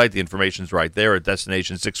website. The information's right there at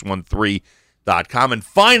destination613.com. And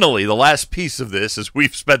finally, the last piece of this, as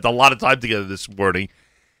we've spent a lot of time together this morning,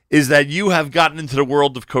 is that you have gotten into the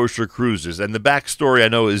world of kosher cruises. And the backstory I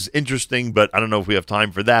know is interesting, but I don't know if we have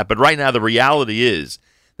time for that. But right now, the reality is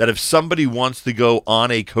that if somebody wants to go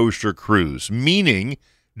on a kosher cruise, meaning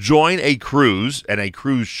join a cruise and a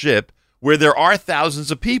cruise ship where there are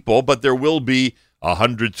thousands of people, but there will be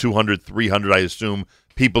 100, 200, 300, I assume,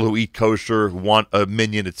 people who eat kosher want a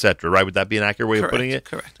minion, etc. Right? Would that be an accurate way of putting it?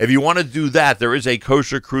 Correct. If you want to do that, there is a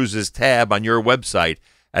Kosher Cruises tab on your website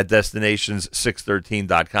at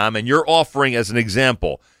destinations613.com, and you're offering, as an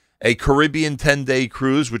example, a Caribbean 10-day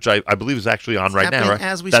cruise, which I believe is actually on right now, right?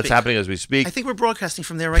 That's happening as we speak. I think we're broadcasting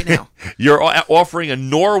from there right now. You're offering a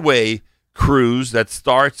Norway cruise that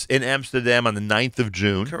starts in Amsterdam on the 9th of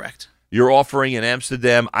June. Correct. You're offering an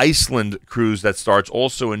Amsterdam-Iceland cruise that starts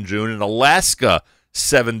also in June, an Alaska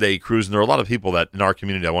 7-day cruise. And there are a lot of people that in our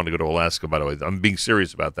community that want to go to Alaska, by the way. I'm being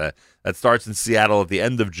serious about that. That starts in Seattle at the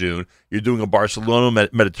end of June. You're doing a Barcelona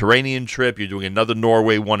Mediterranean trip. You're doing another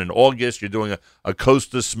Norway one in August. You're doing a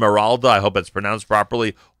Costa Smeralda, I hope that's pronounced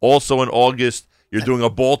properly, also in August. You're doing a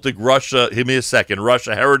Baltic Russia, give me a second,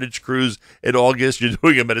 Russia Heritage Cruise in August. You're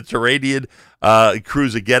doing a Mediterranean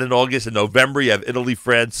cruise again in August. In November, you have Italy,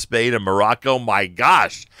 France, Spain, and Morocco. My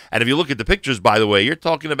gosh. And if you look at the pictures, by the way, you're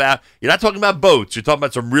not talking about boats. You're talking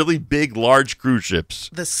about some really big, large cruise ships.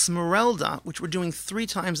 The Smeralda, which we're doing 3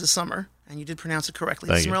 times this summer, and you did pronounce it correctly.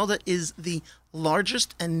 Thank the you. Smeralda is the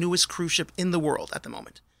largest and newest cruise ship in the world at the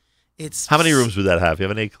moment. It's How many rooms would that have? You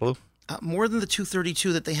have any clue? more than the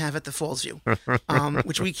 232 that they have at the Falls View,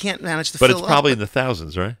 which we can't manage to But fill it's probably up, in the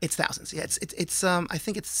thousands, right? It's thousands. Yeah, it's I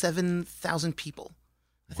think it's 7,000 people.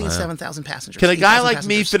 I think it's 7,000 passengers. Can a guy 8,000 like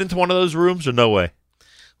me passengers. fit into one of those rooms, or no way?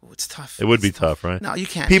 Oh, it's tough. It would be It's tough, right? No, you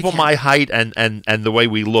can't. People you can't. my height and the way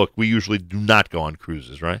we look, we usually do not go on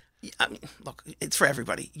cruises, right? I mean, look, it's for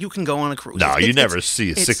everybody. You can go on a cruise. No, It's- you it's- never see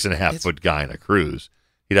a it's- 6.5 it's- foot guy in a cruise.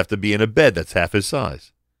 He'd have to be in a bed that's half his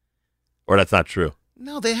size. Or that's not true.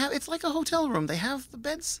 No, they have. It's like a hotel room. They have the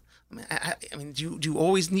beds. I mean, do you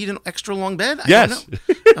always need an extra long bed? I Yes. don't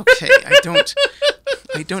know. Okay, I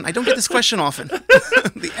don't get this question often.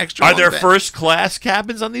 The extra. Are long there bed. first class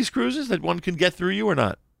cabins on these cruises that one can get through you or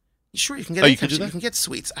not? Sure, you can get. Oh, you any can kind of do ship. that? You can get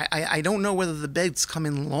suites. I don't know whether the beds come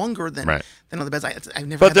in longer than Right. other beds. I've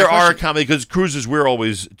never. But had there that are question. accommodations, because cruises, we're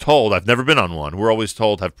always told, I've never been on one, we're always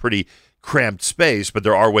told have pretty cramped space, but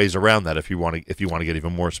there are ways around that if you want to get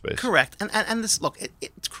even more space. Correct. And this look,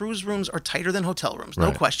 cruise rooms are tighter than hotel rooms, no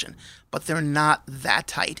Right. question. But they're not that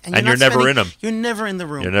tight. And you're not never spending- in them. You're never in the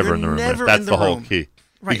room. You're never in the room. Never That's in the whole room. key.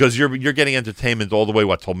 Right. Because you're getting entertainment all the way,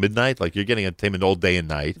 till midnight? Like, you're getting entertainment all day and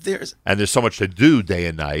night. And there's so much to do day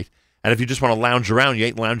and night. And if you just want to lounge around, you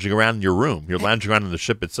ain't lounging around in your room. You're lounging around in the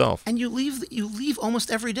ship itself. And you leave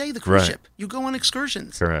almost every day the cruise Right. ship. You go on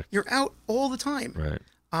excursions. Correct. You're out all the time. Right.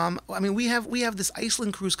 I mean, we have this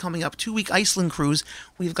Iceland cruise coming up, 2-week Iceland cruise.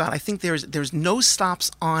 We've got, I think there's no stops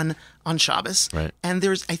on Shabbos, Right. and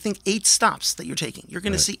there's, I think, 8 stops that you're taking. You're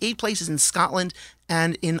going to see 8 places in Scotland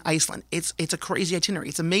and in Iceland. It's a crazy itinerary.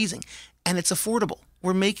 It's amazing, and it's affordable.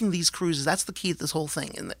 We're making these cruises. That's the key to this whole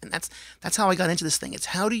thing, and that's how I got into this thing. It's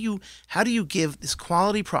how do you give this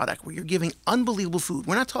quality product where you're giving unbelievable food?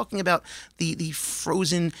 We're not talking about the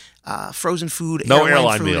frozen food. No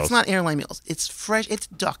airline food. meals. It's not airline meals. It's fresh. It's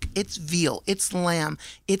duck. It's veal. It's lamb.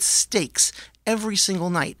 It's steaks every single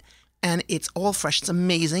night, and it's all fresh. It's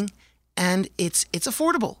amazing, and it's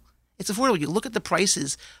affordable. It's affordable. You look at the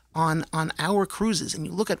prices on our cruises, and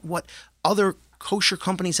you look at what other kosher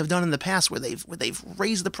companies have done in the past, where they've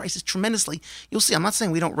raised the prices tremendously. You'll see. I'm not saying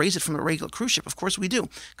we don't raise it from a regular cruise ship. Of course we do,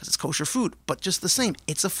 because it's kosher food. But just the same,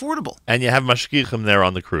 it's affordable. And you have mashgichim there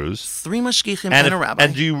on the cruise. 3 mashgichim and a rabbi.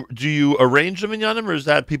 And do you arrange them in Yanim, or is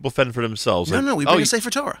that people fend for themselves? No, we bring a Sefer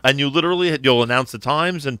Torah. And you'll announce the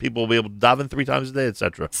times, and people will be able to daven 3 times a day,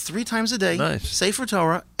 etc. 3 times a day, Nice. Sefer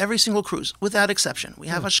Torah, every single cruise, without exception. We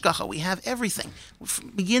have hashgacha, we have everything,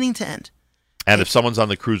 from beginning to end. And if someone's on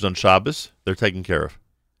the cruise on Shabbos, they're taken care of.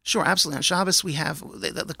 Sure, absolutely. On Shabbos, we have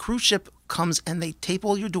the cruise ship comes and they tape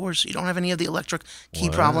all your doors, so you don't have any of the electric key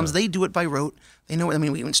problems. They do it by rote. They know. I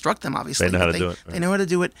mean, we instruct them obviously. They know how but to do it, right. They know how to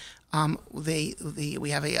do it. We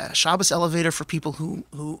have a Shabbos elevator for people who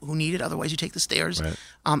need it. Otherwise, you take the stairs.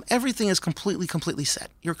 Right. Everything is completely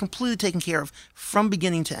set. You're completely taken care of from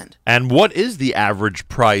beginning to end. And what is the average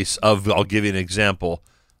price of? I'll give you an example,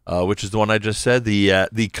 which is the one I just said.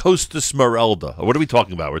 The Costa Smeralda. What are we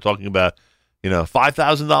talking about? We're talking about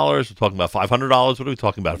 $5,000. We're talking about $500. What are we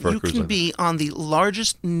talking about for a You cruise? can like be on the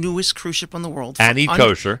largest, newest cruise ship in the world And eat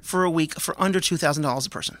kosher. for a week for under $2,000 a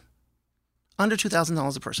person. Under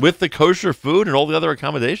 $2,000 a person with the kosher food and all the other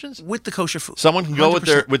accommodations? with the kosher food. Someone can go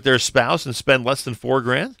 100%. with their spouse and spend less than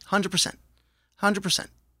 $4,000 100%.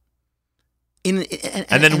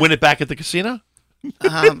 and then win it back at the casino?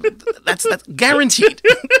 That's guaranteed.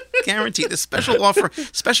 Guaranteed. The special offer,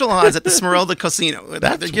 special odds at the Smeralda Casino.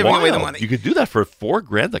 That's They're giving away the wild. money. You could do that for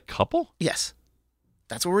 $4,000 a couple? Yes,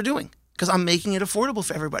 that's what we're doing because I'm making it affordable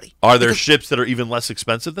for everybody. Are there Because ships that are even less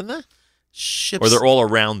expensive than that? ships? Or they're all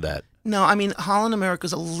around that? No, I mean Holland America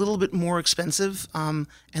is a little bit more expensive, and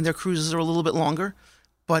their cruises are a little bit longer,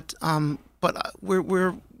 but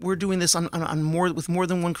we're doing this on more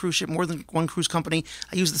than one cruise ship, more than one cruise company.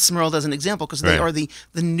 I use the Smeralda as an example because they Right. are the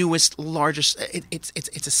newest, largest. It's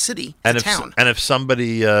a city, And it's a if town. and if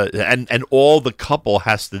somebody and all the couple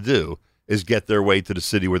has to do is get their way to the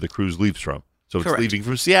city where the cruise leaves from. So if it's Correct. leaving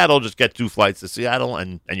from Seattle, just get 2 flights to Seattle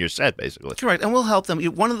and you're set basically. Correct, and we'll help them.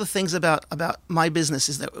 One of the things about my business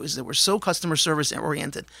is that we're so customer service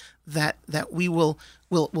oriented that we'll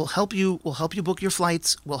help you. We'll help you book your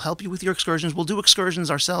flights. We'll help you with your excursions. We'll do excursions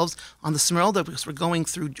ourselves on the Smeralda because we're going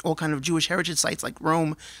through all kind of Jewish heritage sites like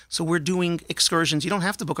Rome. So we're doing excursions. You don't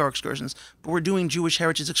have to book our excursions, but we're doing Jewish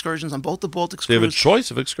heritage excursions on both the Baltic So you have a cruise.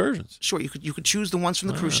 choice of excursions. Sure, you could choose the ones from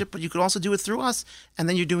the cruise ship, but you could also do it through us, and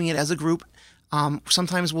then you're doing it as a group.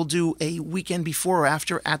 Sometimes we'll do a weekend before or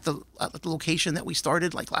after at the location that we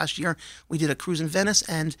started. Like last year, we did a cruise in Venice,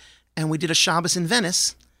 and we did a Shabbos in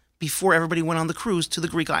Venice before everybody went on the cruise to the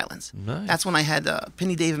Greek islands. Nice. That's when I had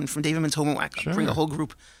Penny David from David Tomowak bring a whole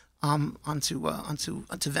group onto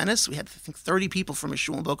Venice. We had, I think, 30 people from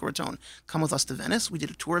Yeshua and Boca Raton come with us to Venice. We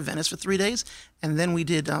did a tour of Venice for 3 days, and then we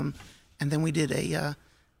did a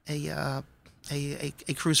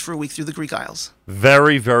cruise for a week through the Greek Isles.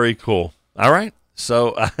 Very, very cool. All right.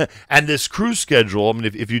 So, and this cruise schedule, I mean,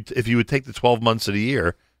 if you would take the 12 months of the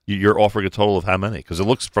year, you're offering a total of how many? Because it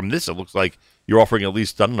looks like you're offering at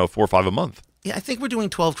least, I don't know, 4 or 5 a month. Yeah, I think we're doing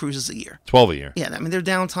 12 cruises a year. 12 a year. Yeah, I mean, there are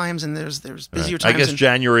down times and there's busier I times. guess in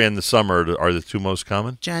January and the summer are the two most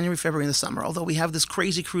common. January, February, and the summer. Although we have this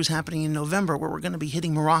crazy cruise happening in November where we're going to be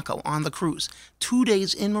hitting Morocco on the cruise. 2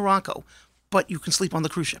 days in Morocco, but you can sleep on the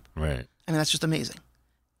cruise ship. Right. I mean, that's just amazing.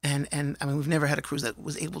 And I mean, we've never had a cruise that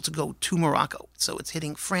was able to go to Morocco. So it's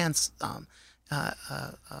hitting France,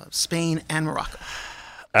 Spain, and Morocco.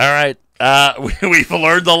 All right. We've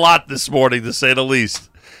learned a lot this morning, to say the least.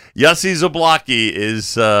 Yossi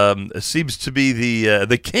Zablocki seems to be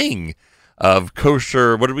the king of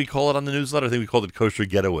kosher. What did we call it on the newsletter? I think we called it kosher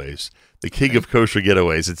getaways. The king of kosher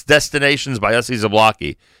getaways. It's Destinations by Yossi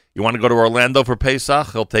Zablocki. You want to go to Orlando for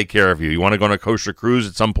Pesach? He'll take care of you. You want to go on a kosher cruise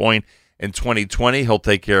at some point in 2020? He'll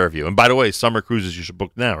take care of you. And by the way, summer cruises you should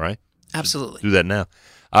book now, right? Absolutely. Do that now.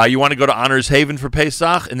 You want to go to Honors Haven for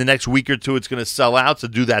Pesach? In the next week or two, it's going to sell out, so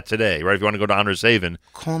do that today, right? If you want to go to Honors Haven,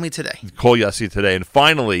 Call me today. call Yossi today. And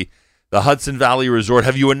finally, the Hudson Valley Resort.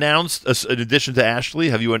 Have you announced, in addition to Ashley,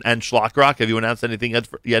 and Schlockrock, have you announced anything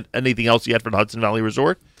else yet for the Hudson Valley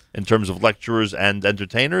Resort in terms of lecturers and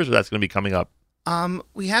entertainers, or that's going to be coming up?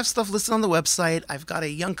 We have stuff listed on the website. I've got a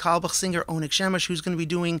young Kalbach singer, Onik Shemesh, who's going to be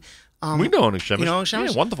doing. We know Onik Shemesh. You know Onik Shemesh?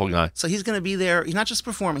 Yeah, wonderful guy. So he's going to be there. He's not just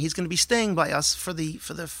performing. He's going to be staying by us for the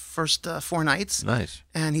first 4 nights. Nice.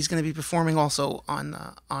 And he's going to be performing also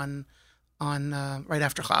on right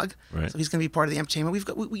after Chag. Right. So he's going to be part of the entertainment. We've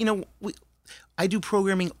got I do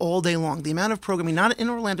programming all day long. The amount of programming, not in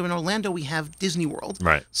Orlando. In Orlando, we have Disney World.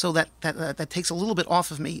 Right. So that takes a little bit off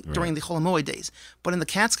of me during the Chol Hamoed days. But in the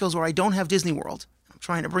Catskills, where I don't have Disney World, I'm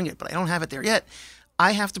trying to bring it, but I don't have it there yet.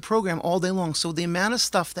 I have to program all day long. So the amount of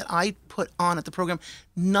stuff that I put on at the program,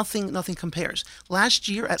 nothing compares. Last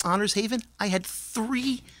year at Honors Haven, I had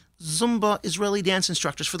 3 Zumba Israeli dance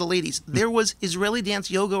instructors for the ladies. There was Israeli dance,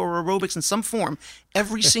 yoga, or aerobics in some form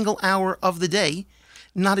every single hour of the day.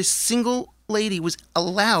 Not a single lady was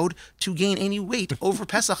allowed to gain any weight over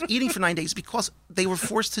Pesach eating for 9 days because they were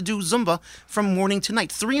forced to do Zumba from morning to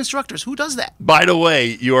night. 3 instructors. Who does that? By the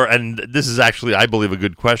way, and this is actually, I believe, a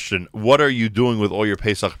good question. What are you doing with all your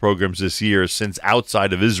Pesach programs this year, since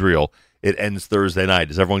outside of Israel it ends Thursday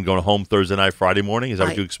night? Is everyone going home Thursday night, Friday morning? Is that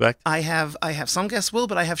what you expect? I have some guests will,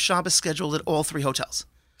 but I have Shabbos scheduled at all 3 hotels.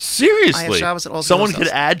 Seriously? I have Shabbos at all 3 Someone hotels.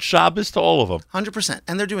 could add Shabbos to all of them. 100%,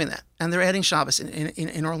 and they're doing that, and they're adding Shabbos.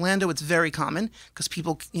 In Orlando, it's very common because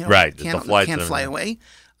people, Right, the can't flights fly are- away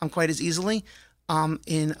quite as easily.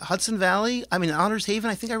 In Hudson Valley, in Honors Haven,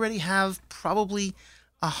 I think I already have probably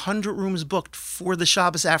 100 rooms booked for the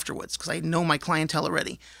Shabbos afterwards because I know my clientele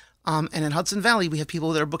already. And in Hudson Valley, we have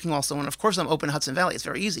people that are booking also, and of course, I'm open in Hudson Valley. It's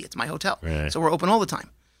very easy; it's my hotel, Right. so we're open all the time.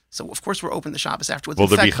 So of course, we're open the Shabbos afterwards. Will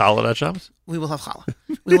In there be fact, challah that Shabbos? we will have challah.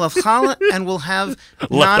 We will have challah, and we'll have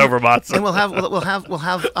Leftover matzah. and we'll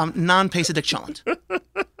have non-Pesach cholent.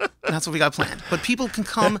 And that's what we got planned. But people can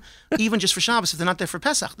come even just for Shabbos if they're not there for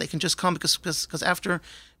Pesach. They can just come because after,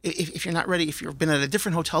 if you're not ready, if you've been at a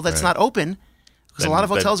different hotel that's not open, because a lot of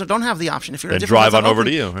hotels don't have the option. If you're at a then different drive hotel on over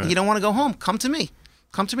open, to you, and right. you don't want to go home, come to me.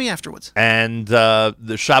 Come to me afterwards. And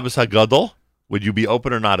the Shabbos HaGadol, would you be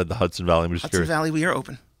open or not at the Hudson Valley? I'm just Hudson curious. Valley, we are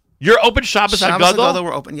open. You're open Shabbos Shabbos HaGadol? HaGadol,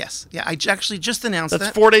 we're open. Yes, yeah. I actually just announced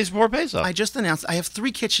That's that. 4 days before Pesach. I just announced I have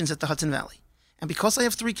 3 kitchens at the Hudson Valley. And because I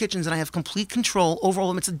have 3 kitchens and I have complete control over all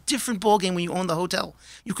of them, it's a different ballgame when you own the hotel.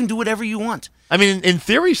 You can do whatever you want. I mean, in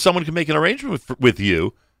theory, someone can make an arrangement with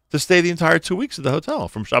you to stay the entire 2 weeks at the hotel,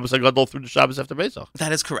 from Shabbos HaGadol through to Shabbos after Pesach,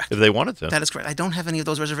 That is correct. if they wanted to. That is correct. I don't have any of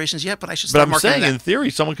those reservations yet, but I should But start I'm marketing saying, that. in theory,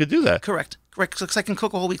 someone could do that. Correct. Because I can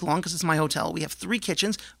cook all week long because it's my hotel. We have 3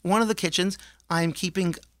 kitchens. One of the kitchens I'm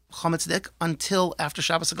keeping chametz dik until after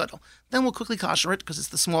Shabbos HaGadol. Then we'll quickly kosher it because it's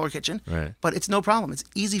the smaller kitchen. Right. But it's no problem. It's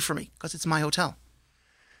easy for me because it's my hotel.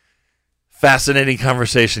 Fascinating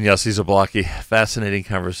conversation, Yossi Zablocki. Fascinating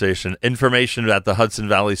conversation. Information about the Hudson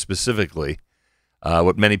Valley specifically.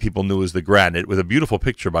 What many people knew as the Granite, with a beautiful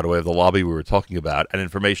picture, by the way, of the lobby we were talking about, and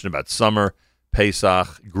information about summer,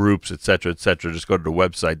 Pesach, groups, etc., etc. Just go to the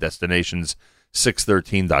website,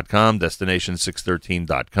 destinations613.com,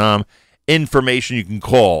 destinations613.com. Information you can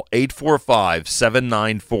call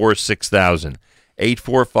 845-794-6000,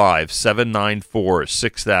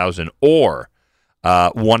 845-794-6000, or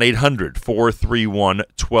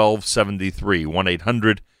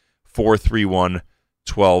 1-800-431-1273,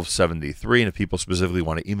 1-800-431-1273. And if people specifically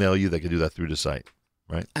want to email you, they can do that through the site,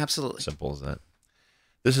 right? Absolutely. Simple as that.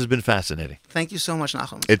 This has been fascinating. Thank you so much,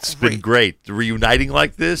 Nachum. It's been great reuniting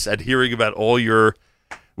like this and hearing about all your.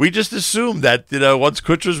 We just assumed that once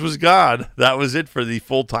Kutsher's was gone, that was it for the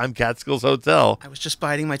full-time Catskills Hotel. I was just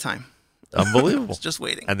biding my time. Unbelievable. was just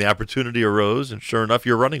waiting. And the opportunity arose, and sure enough,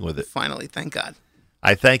 you're running with it. Finally, thank God.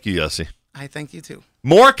 I thank you, Yossi. I thank you too.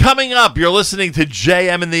 More coming up. You're listening to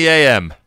JM in the AM.